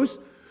those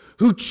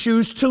who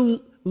choose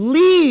to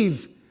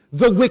leave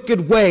the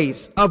wicked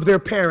ways of their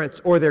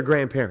parents or their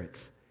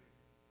grandparents.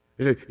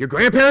 Your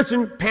grandparents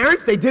and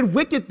parents, they did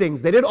wicked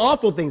things. They did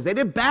awful things. They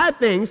did bad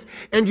things.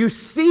 And you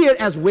see it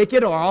as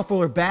wicked or awful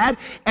or bad.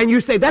 And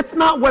you say, that's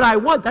not what I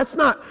want. That's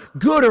not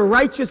good or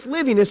righteous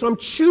living. And so I'm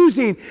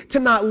choosing to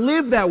not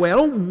live that way. I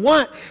don't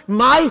want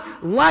my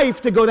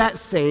life to go that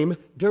same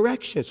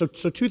direction. So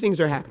two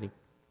things are happening.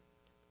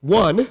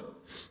 One,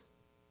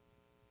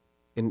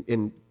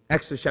 in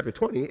Exodus chapter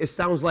 20, it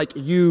sounds like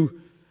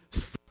you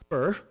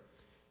suffer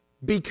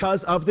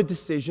because of the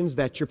decisions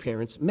that your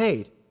parents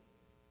made.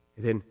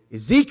 And then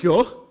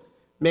Ezekiel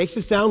makes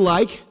it sound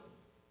like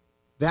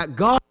that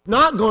God's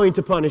not going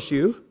to punish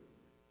you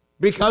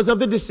because of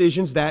the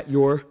decisions that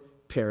your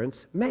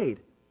parents made.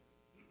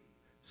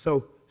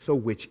 So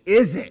which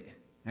is it?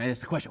 And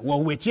that's the question.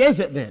 Well, which is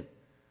it then?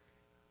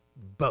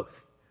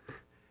 Both.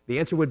 The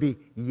answer would be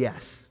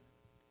yes.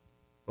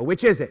 Well,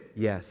 which is it?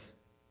 Yes.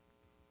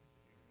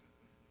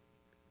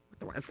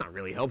 That's not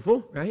really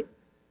helpful, right?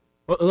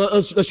 Well,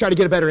 let's try to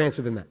get a better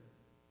answer than that.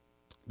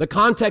 The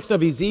context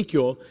of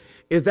Ezekiel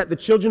is that the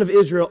children of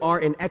Israel are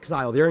in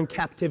exile. They're in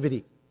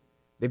captivity.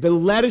 They've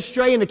been led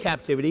astray into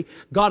captivity.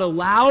 God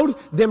allowed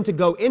them to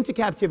go into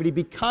captivity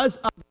because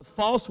of the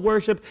false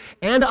worship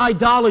and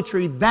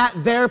idolatry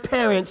that their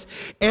parents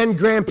and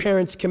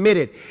grandparents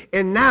committed.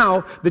 And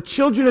now the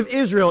children of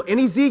Israel in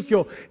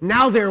Ezekiel,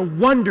 now they're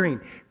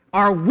wondering,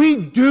 are we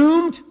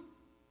doomed?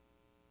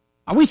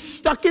 Are we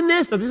stuck in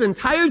this? There's an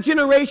entire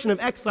generation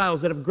of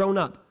exiles that have grown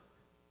up.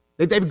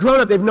 They've grown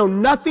up, they've known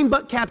nothing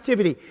but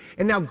captivity.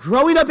 And now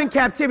growing up in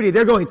captivity,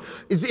 they're going,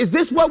 is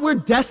this what we're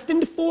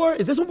destined for?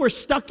 Is this what we're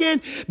stuck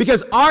in?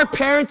 Because our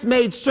parents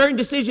made certain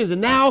decisions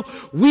and now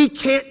we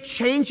can't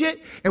change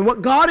it. And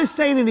what God is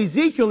saying in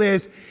Ezekiel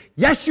is,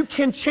 yes, you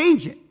can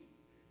change it.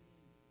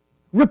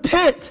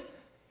 Repent.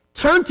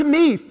 Turn to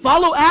me.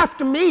 Follow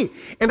after me.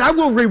 And I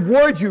will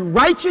reward you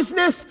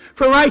righteousness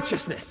for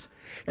righteousness.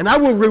 And I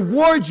will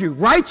reward you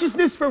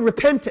righteousness for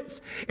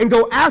repentance, and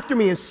go after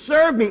me and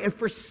serve me and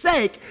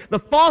forsake the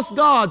false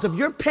gods of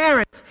your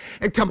parents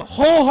and come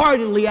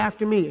wholeheartedly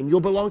after me. And you'll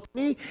belong to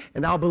me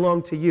and I'll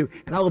belong to you.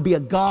 And I will be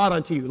a God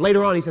unto you.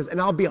 Later on he says, and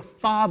I'll be a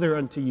father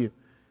unto you.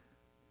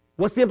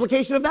 What's the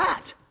implication of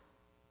that?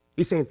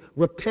 He's saying,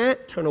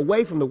 repent, turn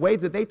away from the ways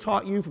that they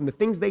taught you, from the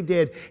things they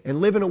did,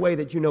 and live in a way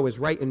that you know is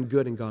right and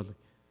good and godly.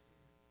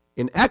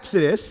 In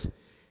Exodus,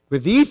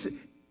 with these,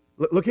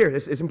 look here,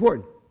 this is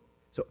important.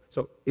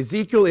 So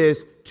Ezekiel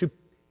is to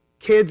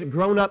kids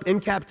grown up in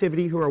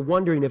captivity who are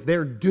wondering if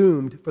they're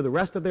doomed for the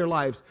rest of their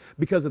lives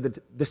because of the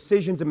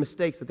decisions and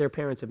mistakes that their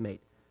parents have made.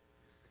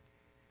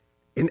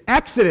 In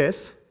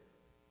Exodus,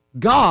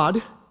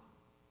 God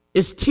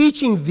is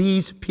teaching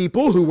these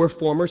people who were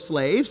former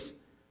slaves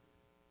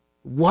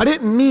what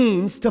it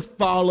means to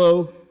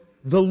follow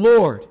the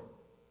Lord.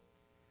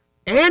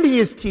 And he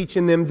is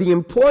teaching them the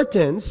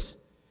importance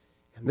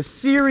and the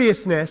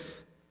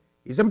seriousness.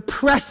 He's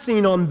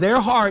impressing on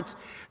their hearts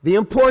the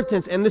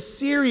importance and the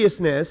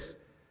seriousness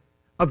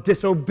of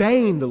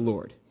disobeying the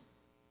Lord.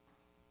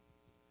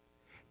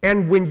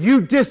 And when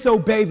you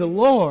disobey the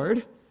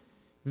Lord,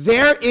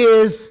 there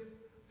is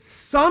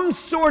some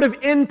sort of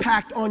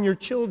impact on your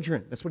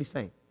children. That's what he's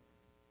saying.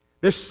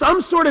 There's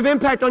some sort of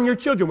impact on your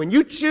children. When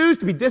you choose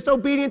to be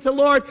disobedient to the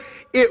Lord,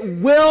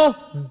 it will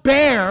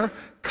bear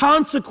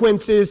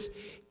consequences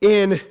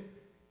in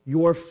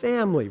your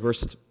family.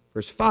 Verse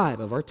 5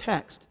 of our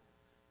text.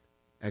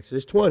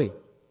 Exodus 20,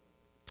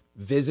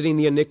 visiting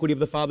the iniquity of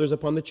the fathers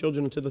upon the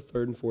children unto the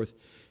third and fourth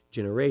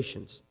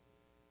generations.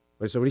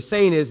 So what he's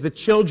saying is the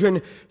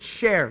children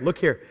share. Look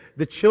here.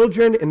 The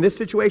children in this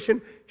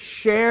situation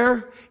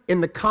share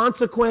in the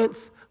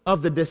consequence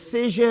of the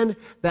decision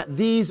that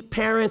these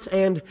parents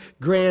and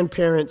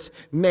grandparents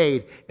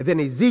made. And then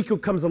Ezekiel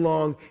comes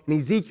along and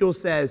Ezekiel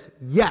says,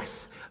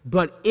 yes,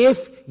 but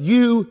if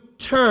you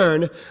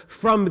turn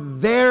from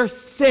their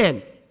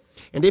sin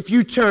and if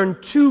you turn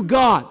to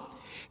God,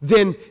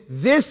 then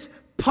this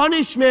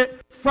punishment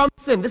from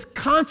sin, this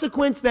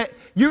consequence that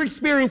you're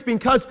experiencing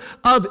because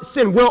of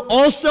sin will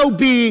also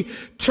be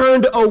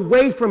turned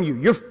away from you.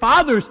 Your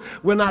fathers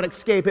will not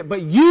escape it,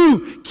 but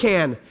you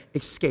can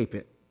escape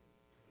it.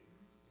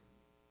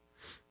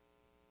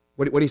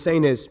 What he's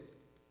saying is,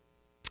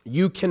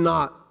 you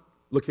cannot,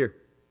 look here,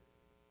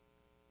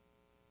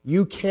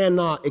 you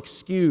cannot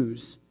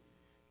excuse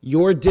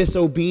your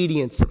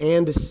disobedience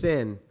and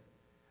sin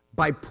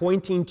by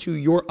pointing to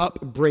your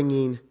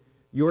upbringing,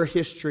 your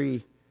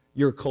history,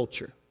 your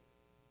culture.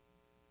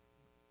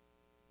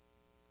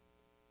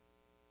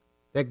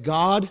 That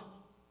God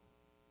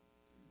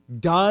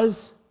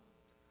does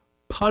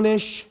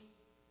punish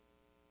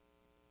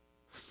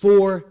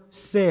for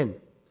sin.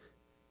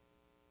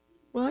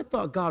 Well, I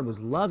thought God was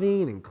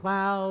loving and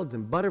clouds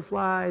and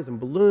butterflies and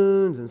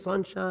balloons and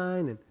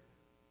sunshine. And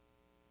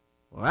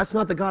well, that's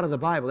not the God of the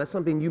Bible. That's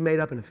something you made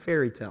up in a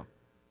fairy tale.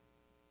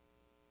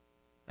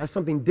 That's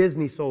something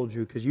Disney sold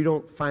you because you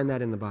don't find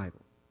that in the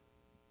Bible.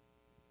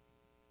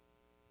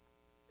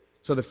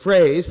 So the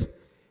phrase,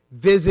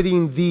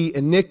 visiting the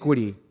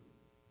iniquity,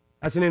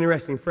 that's an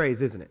interesting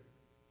phrase, isn't it?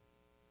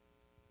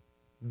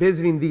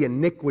 Visiting the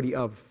iniquity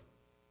of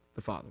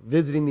the Father.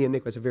 Visiting the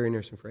iniquity. That's a very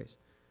interesting phrase.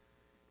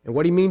 And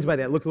what he means by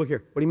that, look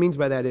here. What he means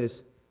by that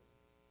is,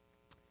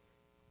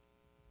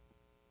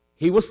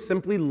 he will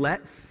simply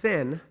let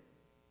sin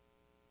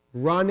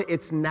run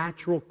its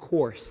natural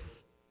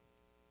course.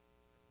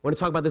 I want to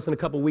talk about this in a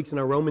couple of weeks in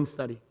our Romans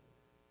study. You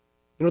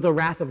know what the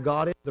wrath of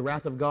God is? The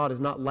wrath of God is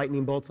not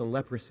lightning bolts and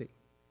leprosy. You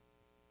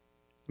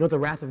know what the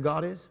wrath of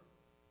God is?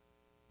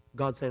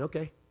 God saying,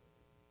 okay,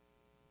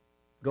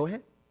 go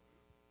ahead.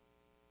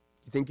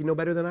 You think you know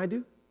better than I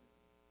do?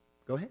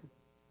 Go ahead.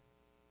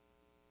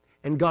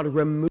 And God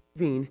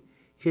removing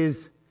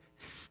his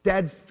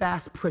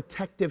steadfast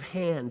protective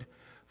hand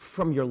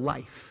from your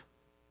life.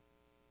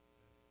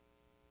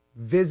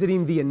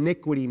 Visiting the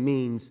iniquity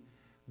means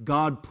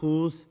God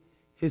pulls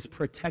his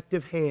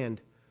protective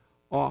hand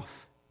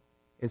off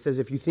and says,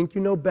 if you think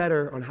you know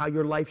better on how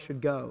your life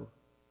should go,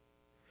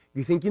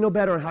 you think you know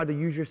better on how to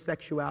use your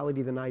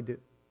sexuality than I do,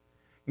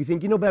 you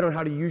think you know better on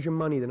how to use your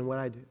money than what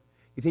I do,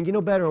 you think you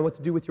know better on what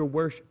to do with your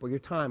worship or your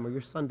time or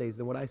your Sundays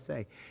than what I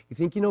say. You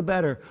think you know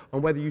better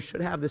on whether you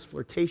should have this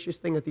flirtatious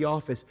thing at the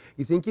office.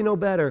 You think you know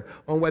better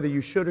on whether you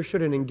should or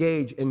shouldn't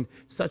engage in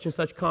such and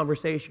such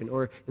conversation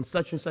or in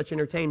such and such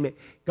entertainment.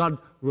 God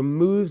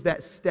removes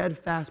that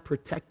steadfast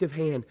protective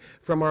hand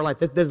from our life.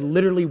 That's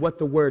literally what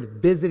the word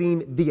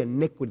visiting the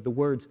iniquity, the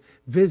words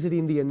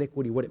visiting the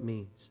iniquity, what it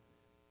means.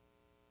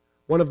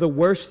 One of the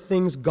worst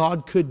things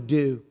God could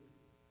do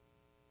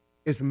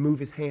is remove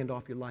his hand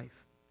off your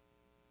life.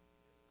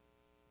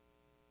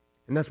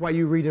 And that's why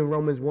you read in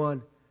Romans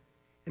 1,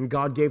 and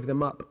God gave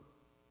them up,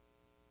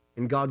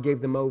 and God gave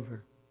them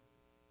over,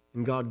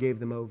 and God gave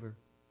them over.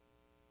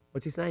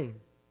 What's he saying?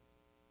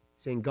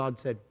 He's saying God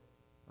said,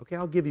 okay,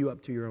 I'll give you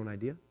up to your own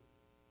idea.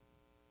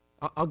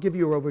 I'll give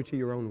you over to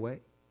your own way.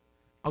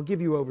 I'll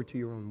give you over to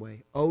your own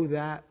way. Oh,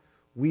 that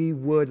we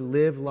would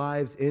live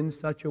lives in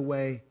such a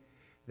way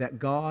that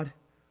God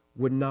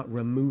would not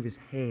remove his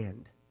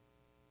hand.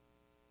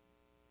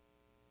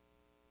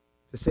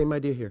 It's the same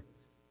idea here.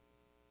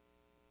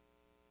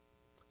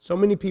 So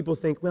many people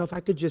think, well, if I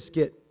could just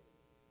get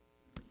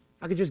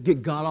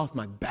God off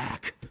my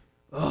back.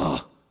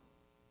 Oh,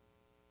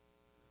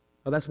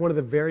 that's one of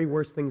the very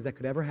worst things that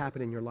could ever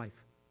happen in your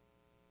life.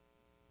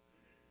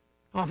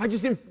 Oh, if I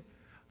just didn't,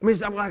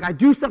 I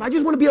do stuff, I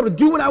just want to be able to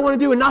do what I want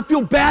to do and not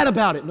feel bad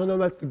about it. No,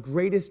 that's the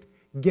greatest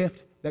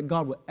gift that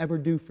God will ever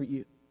do for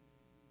you.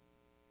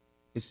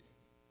 Is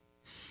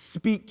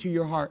speak to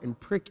your heart and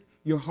prick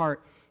your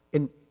heart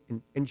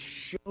and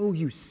show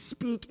you,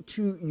 speak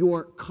to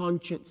your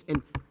conscience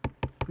and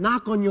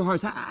knock on your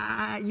heart.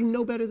 You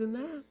know better than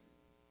that.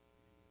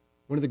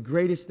 One of the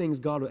greatest things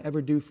God will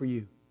ever do for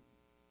you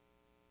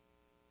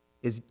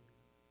is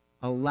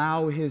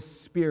allow his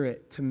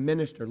Spirit to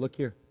minister, look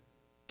here,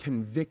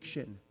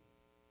 conviction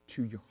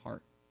to your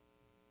heart.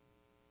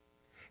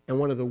 And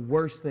one of the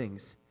worst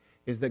things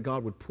is that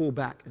God would pull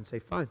back and say,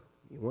 fine,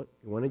 you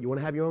want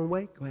to have your own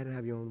way? Go ahead and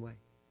have your own way.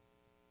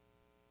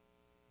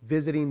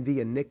 Visiting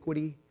the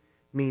iniquity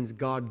means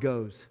God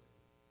goes,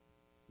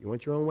 you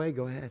want your own way?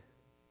 Go ahead.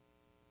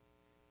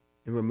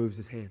 And removes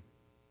his hand.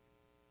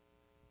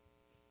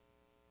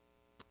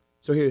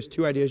 So here's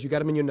two ideas. You got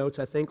them in your notes,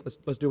 I think.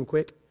 Let's do them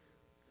quick.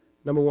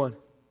 Number one,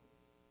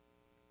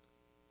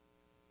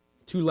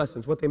 two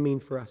lessons, what they mean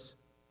for us.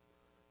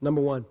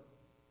 Number one,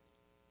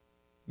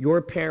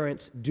 your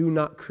parents do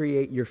not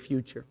create your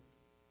future.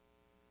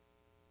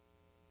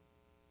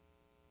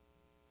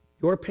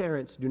 Your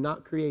parents do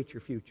not create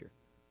your future.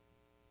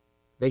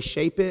 They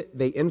shape it,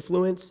 they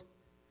influence,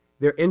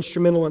 they're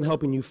instrumental in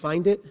helping you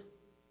find it.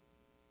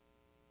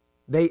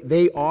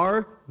 They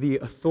are the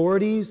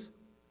authorities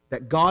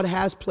that God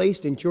has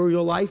placed into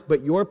your life,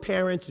 but your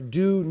parents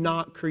do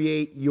not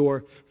create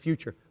your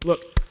future.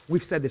 Look,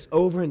 we've said this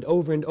over and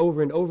over and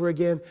over and over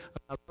again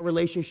about our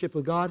relationship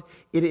with God.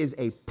 It is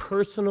a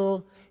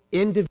personal,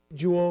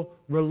 individual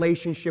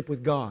relationship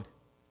with God,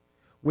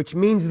 which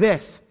means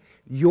this: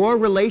 your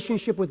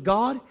relationship with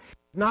God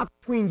is not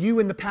between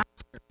you and the pastor.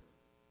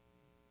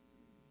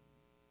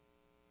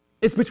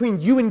 It's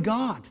between you and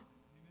God.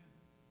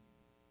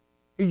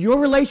 Your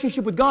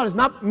relationship with God is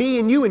not me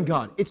and you and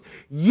God. It's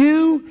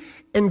you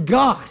and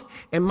God.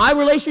 And my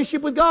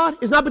relationship with God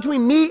is not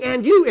between me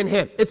and you and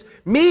him. It's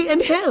me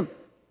and him.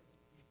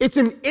 It's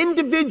an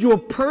individual,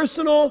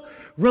 personal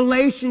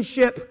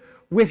relationship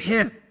with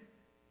him.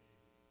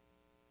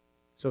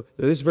 So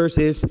this verse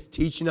is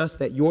teaching us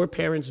that your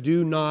parents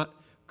do not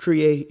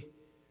create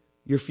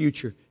your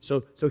future.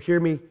 So hear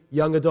me,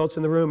 young adults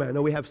in the room. I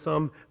know we have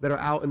some that are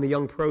out in the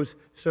young pros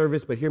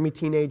service, but hear me,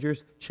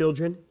 teenagers,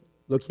 children,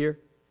 look here.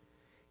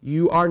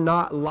 You are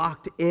not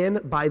locked in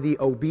by the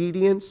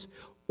obedience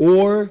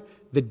or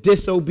the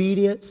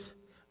disobedience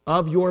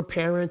of your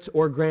parents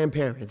or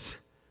grandparents.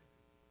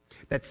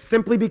 That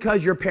simply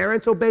because your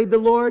parents obeyed the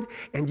Lord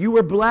and you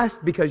were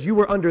blessed because you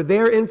were under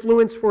their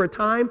influence for a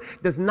time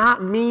does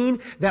not mean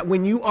that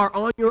when you are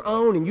on your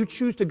own and you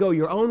choose to go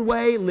your own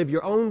way, live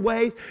your own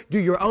way, do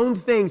your own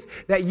things,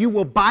 that you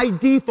will by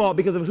default,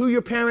 because of who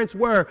your parents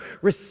were,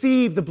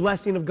 receive the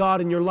blessing of God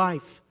in your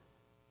life.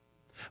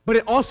 But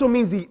it also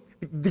means the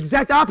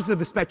exact opposite of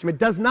the spectrum. It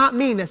does not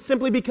mean that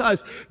simply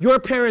because your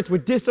parents were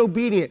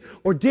disobedient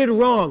or did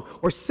wrong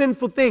or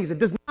sinful things, it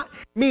does not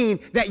mean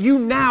that you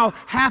now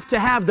have to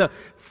have the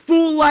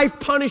full life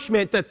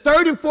punishment, the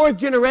third and fourth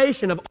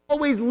generation of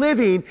always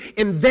living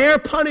in their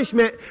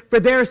punishment for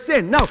their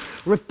sin. No,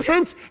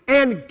 repent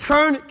and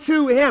turn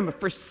to Him.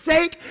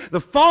 Forsake the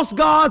false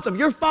gods of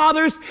your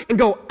fathers and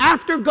go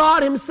after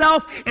God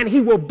Himself, and He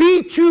will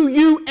be to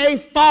you a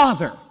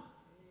father.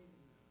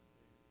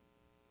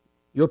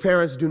 Your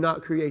parents do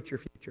not create your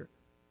future.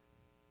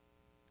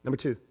 Number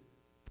 2,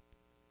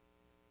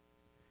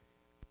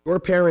 your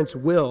parents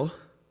will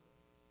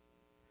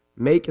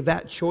make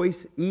that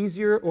choice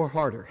easier or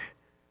harder.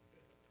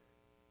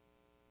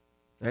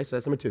 All right, so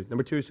that's number 2.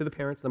 Number 2 is to the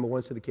parents. Number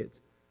 1 is to the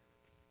kids.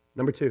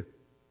 Number 2,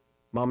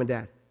 mom and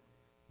dad,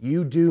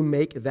 you do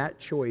make that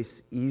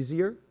choice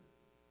easier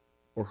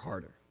or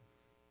harder.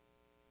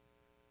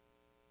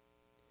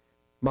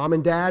 Mom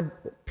and dad,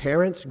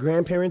 parents,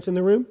 grandparents in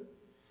the room,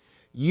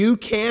 you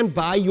can,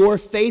 by your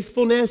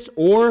faithfulness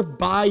or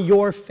by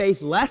your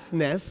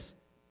faithlessness,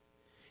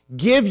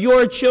 give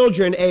your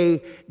children a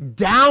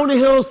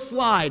downhill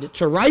slide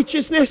to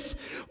righteousness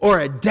or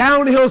a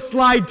downhill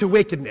slide to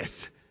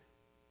wickedness.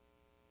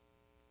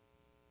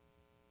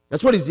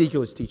 That's what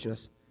Ezekiel is teaching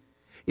us.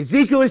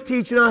 Ezekiel is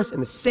teaching us,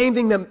 and the same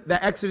thing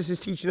that Exodus is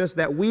teaching us,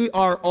 that we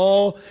are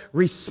all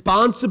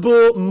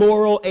responsible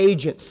moral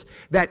agents,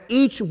 that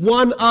each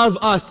one of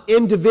us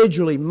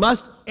individually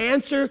must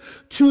answer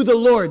to the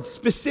Lord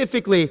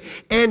specifically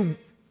and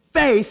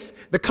face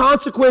the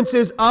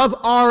consequences of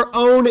our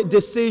own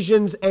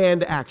decisions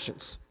and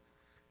actions.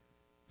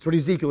 That's what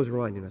Ezekiel is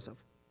reminding us of.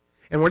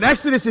 And what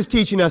Exodus is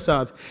teaching us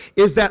of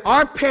is that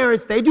our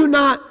parents, they do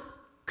not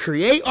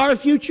create our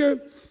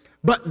future,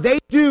 but they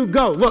do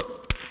go.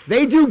 Look,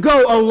 they do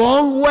go a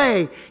long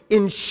way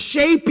in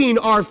shaping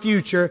our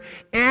future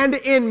and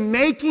in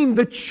making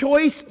the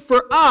choice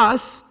for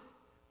us,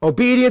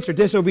 obedience or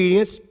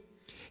disobedience,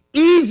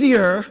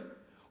 easier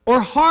or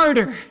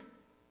harder.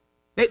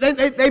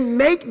 They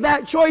make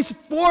that choice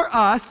for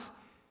us,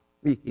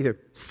 either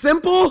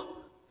simple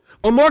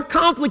or more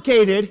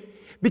complicated,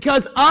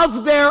 because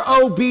of their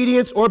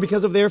obedience or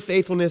because of their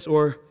faithfulness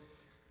or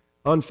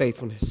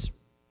unfaithfulness.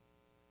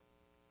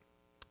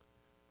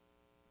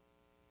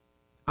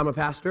 I'm a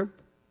pastor.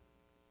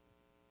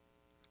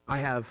 I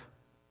have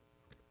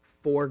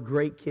 4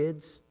 great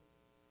kids.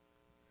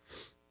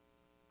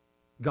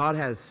 God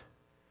has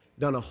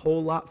done a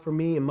whole lot for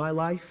me in my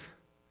life.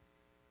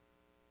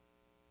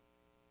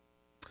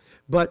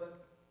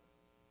 But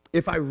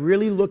if I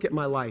really look at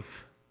my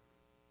life,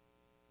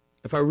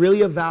 if I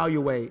really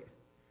evaluate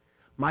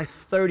my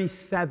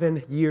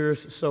 37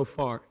 years so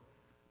far,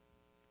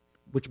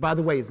 which, by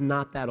the way, is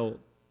not that old.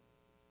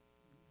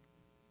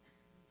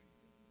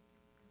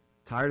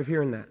 Tired of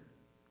hearing that.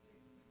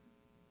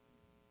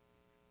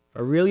 If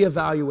I really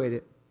evaluate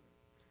it,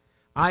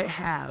 I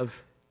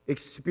have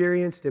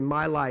experienced in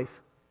my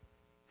life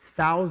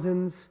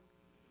thousands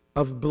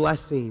of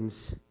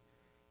blessings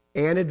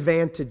and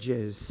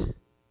advantages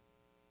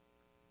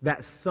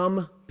that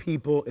some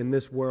people in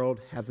this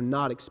world have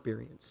not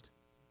experienced.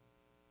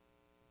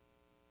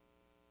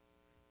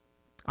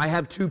 I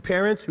have 2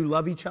 parents who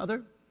love each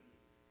other.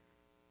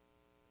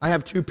 I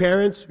have 2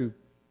 parents who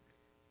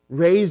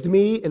raised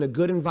me in a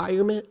good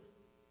environment.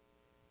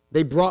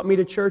 They brought me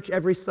to church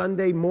every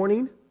Sunday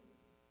morning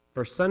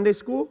for Sunday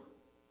school,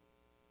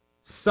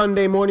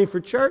 Sunday morning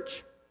for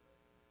church,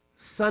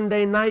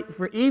 Sunday night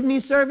for evening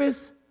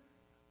service,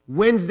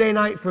 Wednesday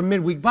night for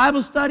midweek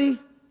Bible study.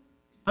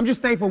 I'm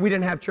just thankful we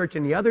didn't have church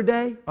any other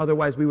day,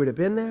 otherwise we would have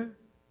been there.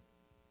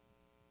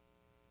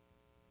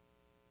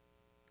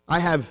 I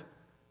have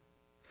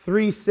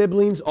 3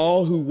 siblings,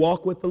 all who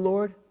walk with the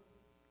Lord.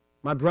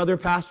 My brother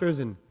pastors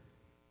in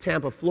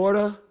Tampa,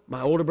 Florida.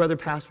 My older brother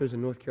pastors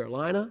in North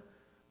Carolina.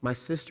 My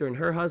sister and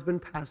her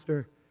husband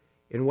pastor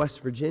in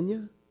West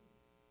Virginia.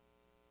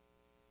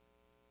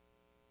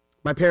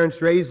 My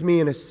parents raised me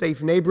in a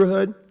safe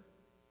neighborhood.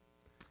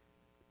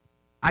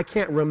 I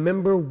can't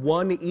remember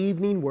one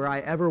evening where I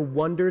ever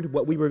wondered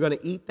what we were going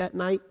to eat that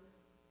night.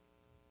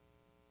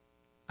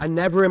 I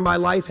never in my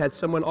life had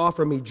someone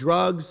offer me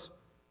drugs.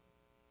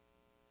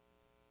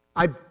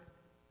 I'm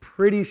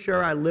pretty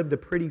sure I lived a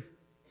pretty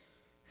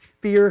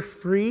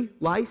fear-free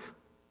life.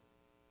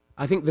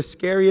 I think the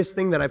scariest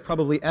thing that I've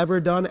probably ever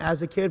done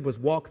as a kid was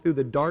walk through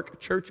the dark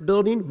church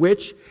building,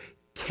 which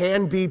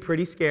can be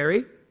pretty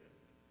scary.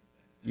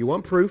 You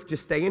want proof?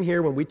 Just stay in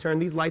here. When we turn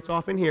these lights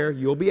off in here,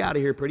 you'll be out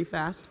of here pretty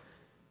fast.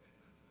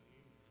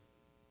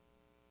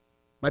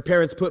 My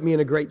parents put me in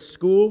a great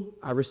school.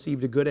 I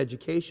received a good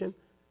education.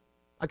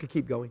 I could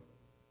keep going.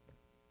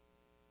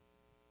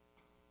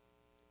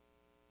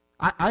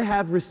 I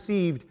have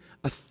received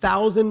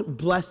 1,000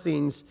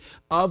 blessings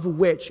of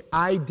which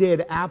I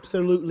did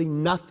absolutely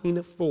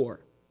nothing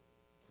for.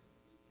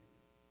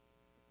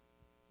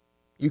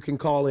 You can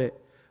call it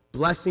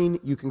blessing,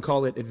 you can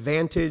call it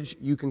advantage,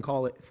 you can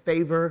call it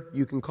favor,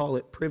 you can call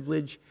it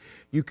privilege,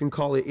 you can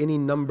call it any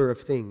number of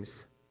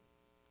things.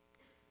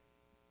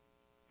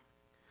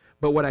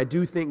 But what I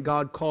do think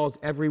God calls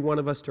every one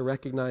of us to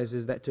recognize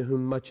is that to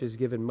whom much is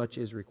given, much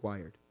is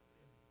required.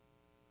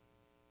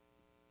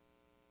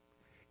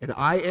 And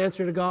I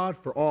answer to God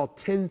for all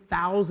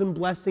 10,000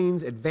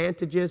 blessings,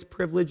 advantages,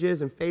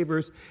 privileges, and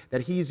favors that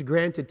He's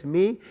granted to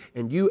me.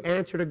 And you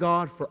answer to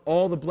God for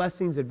all the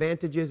blessings,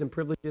 advantages, and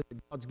privileges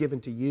that God's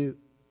given to you.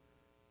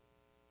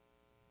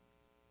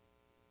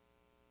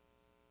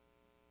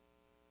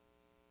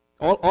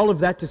 All of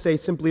that to say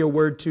simply a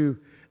word to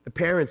the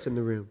parents in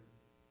the room.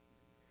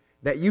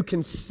 That you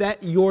can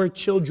set your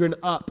children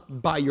up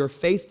by your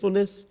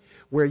faithfulness,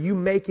 where you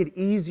make it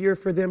easier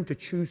for them to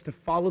choose to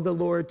follow the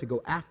Lord, to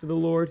go after the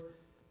Lord.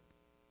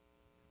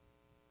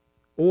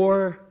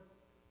 Or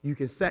you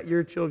can set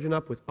your children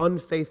up with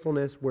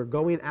unfaithfulness, where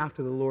going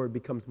after the Lord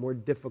becomes more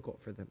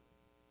difficult for them.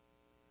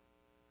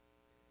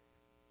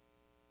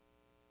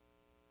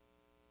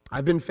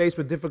 I've been faced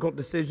with difficult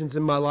decisions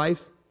in my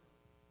life,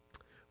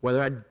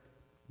 whether I'd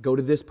go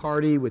to this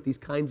party with these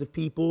kinds of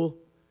people,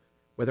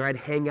 whether I'd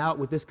hang out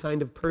with this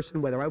kind of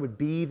person, whether I would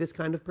be this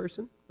kind of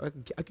person. I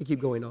could keep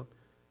going on.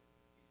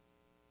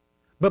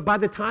 But by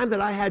the time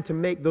that I had to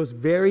make those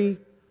very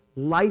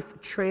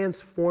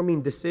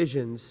life-transforming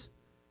decisions,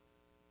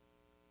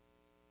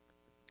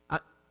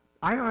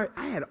 I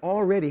had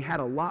already had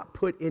a lot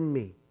put in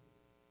me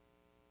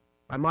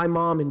by my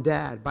mom and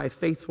dad, by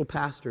faithful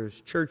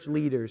pastors, church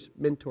leaders,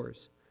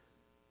 mentors.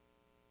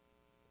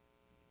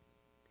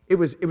 It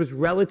was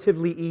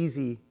relatively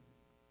easy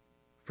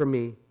for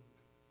me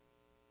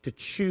to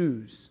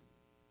choose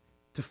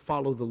to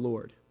follow the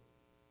Lord.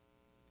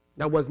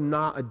 That was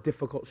not a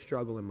difficult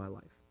struggle in my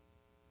life.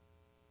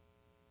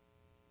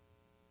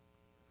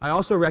 I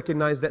also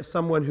recognize that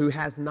someone who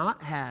has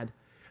not had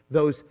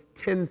those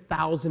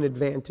 10,000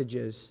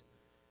 advantages,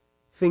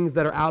 things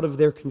that are out of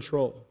their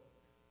control,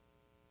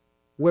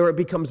 where it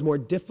becomes more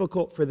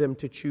difficult for them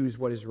to choose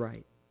what is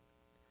right.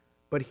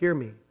 But hear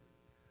me,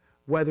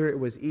 whether it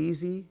was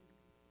easy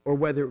or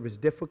whether it was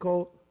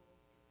difficult,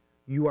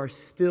 you are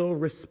still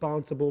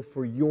responsible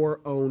for your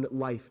own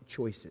life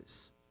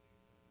choices.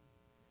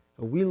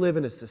 We live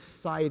in a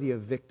society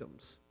of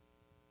victims.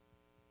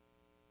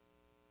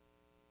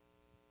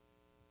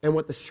 And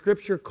what the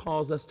Scripture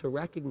calls us to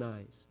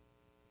recognize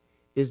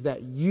is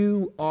that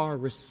you are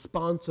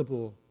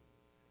responsible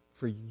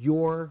for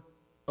your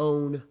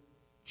own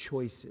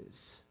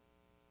choices.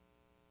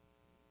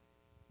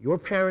 Your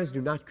parents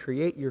do not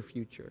create your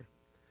future.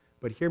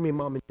 But hear me,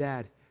 Mom and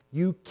Dad,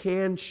 you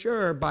can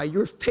sure, by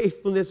your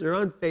faithfulness or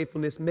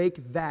unfaithfulness,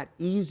 make that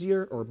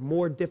easier or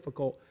more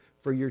difficult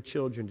for your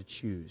children to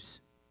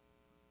choose.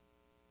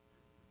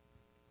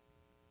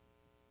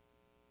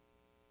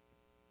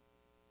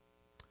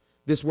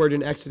 This word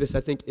in Exodus, I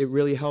think it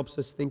really helps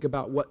us think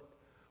about what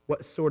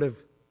sort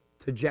of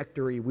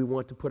trajectory we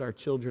want to put our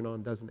children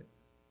on, doesn't it?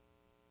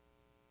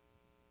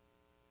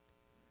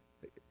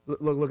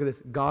 Look at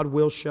this. God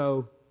will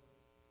show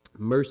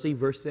mercy,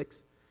 verse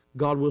 6.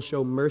 God will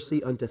show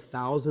mercy unto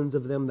thousands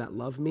of them that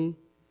love me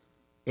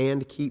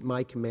and keep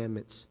my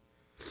commandments.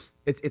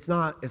 It's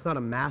not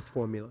a math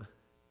formula.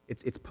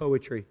 It's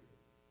poetry.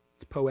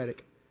 It's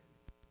poetic.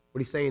 What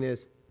he's saying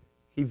is,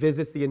 he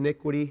visits the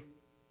iniquity.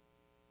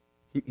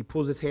 He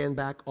pulls his hand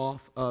back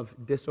off of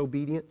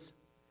disobedience.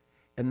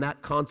 And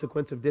that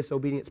consequence of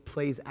disobedience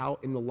plays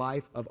out in the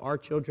life of our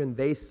children.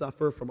 They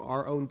suffer from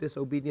our own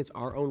disobedience,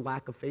 our own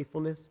lack of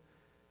faithfulness.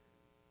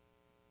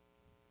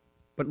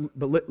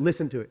 But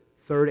listen to it.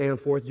 Third and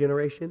fourth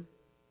generation.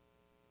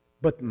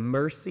 But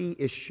mercy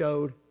is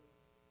shown.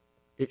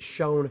 It's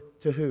shown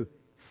to who?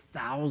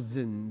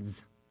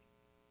 Thousands.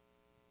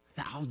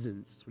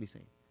 Thousands. That's what he's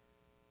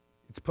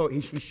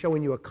saying. He's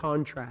showing you a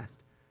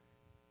contrast.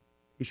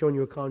 He's showing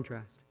you a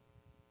contrast.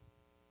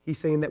 He's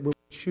saying that when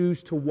we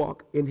choose to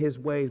walk in His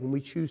ways, when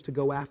we choose to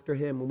go after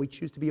Him, when we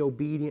choose to be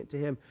obedient to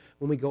Him,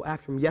 when we go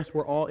after Him, yes,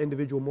 we're all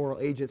individual moral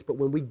agents, but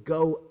when we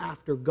go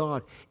after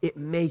God, it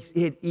makes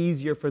it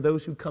easier for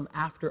those who come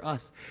after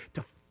us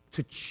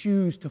to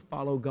choose to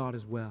follow God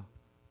as well.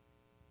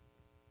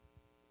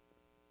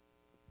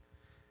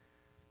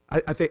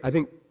 I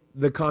think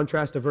the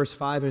contrast of verse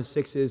 5 and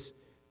 6 is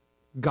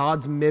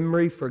God's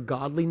memory for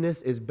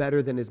godliness is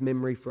better than His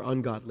memory for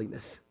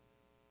ungodliness.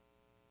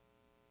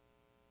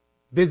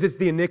 Visits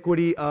the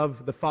iniquity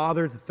of the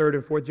father, the third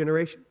and fourth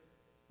generation.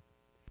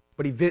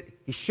 But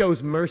he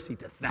shows mercy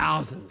to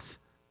thousands.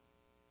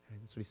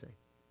 That's what he's saying.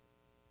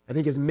 I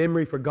think His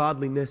memory for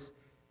godliness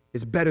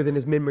is better than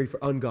His memory for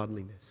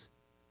ungodliness,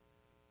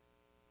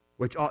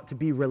 which ought to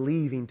be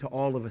relieving to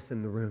all of us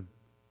in the room.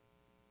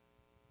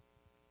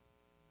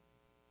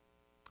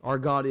 Our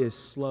God is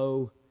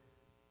slow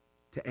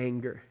to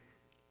anger.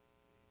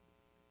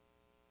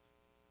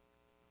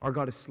 Our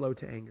God is slow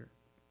to anger.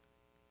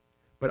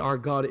 But our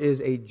God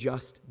is a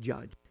just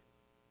judge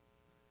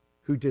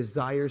who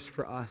desires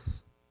for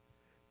us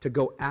to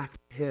go after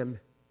him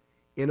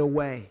in a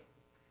way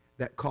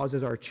that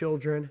causes our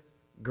children,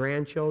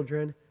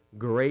 grandchildren,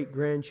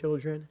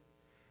 great-grandchildren,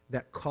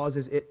 that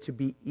causes it to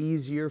be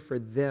easier for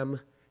them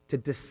to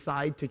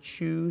decide to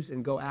choose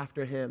and go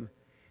after him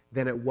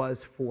than it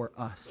was for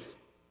us.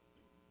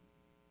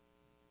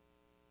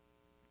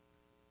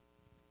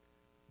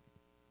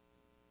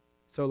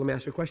 So let me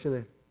ask you a question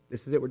then.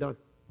 This is it, we're done.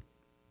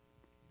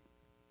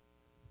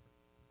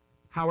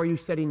 How are you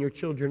setting your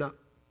children up?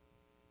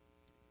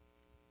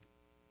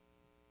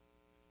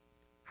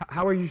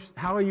 How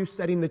are you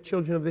setting the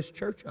children of this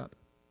church up?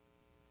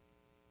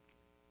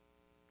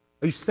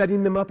 Are you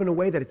setting them up in a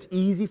way that it's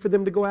easy for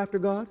them to go after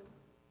God?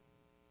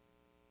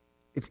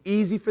 It's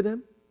easy for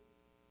them?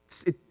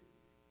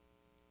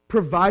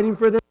 Providing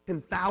for them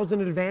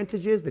 10,000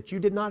 advantages that you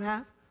did not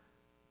have?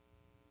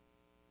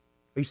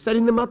 Are you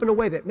setting them up in a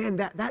way that, man,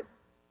 that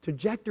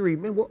trajectory,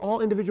 man, we're all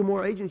individual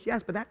moral agents,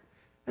 yes, but that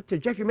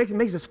trajectory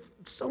makes it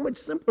so much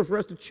simpler for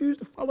us to choose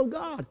to follow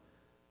God.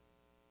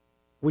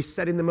 We're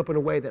setting them up in a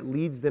way that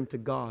leads them to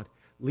God,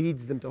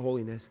 leads them to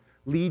holiness,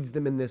 leads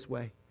them in this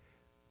way.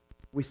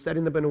 We're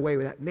setting them up in a way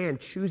that, man,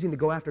 choosing to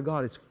go after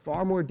God is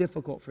far more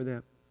difficult for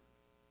them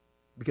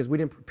because we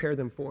didn't prepare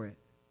them for it.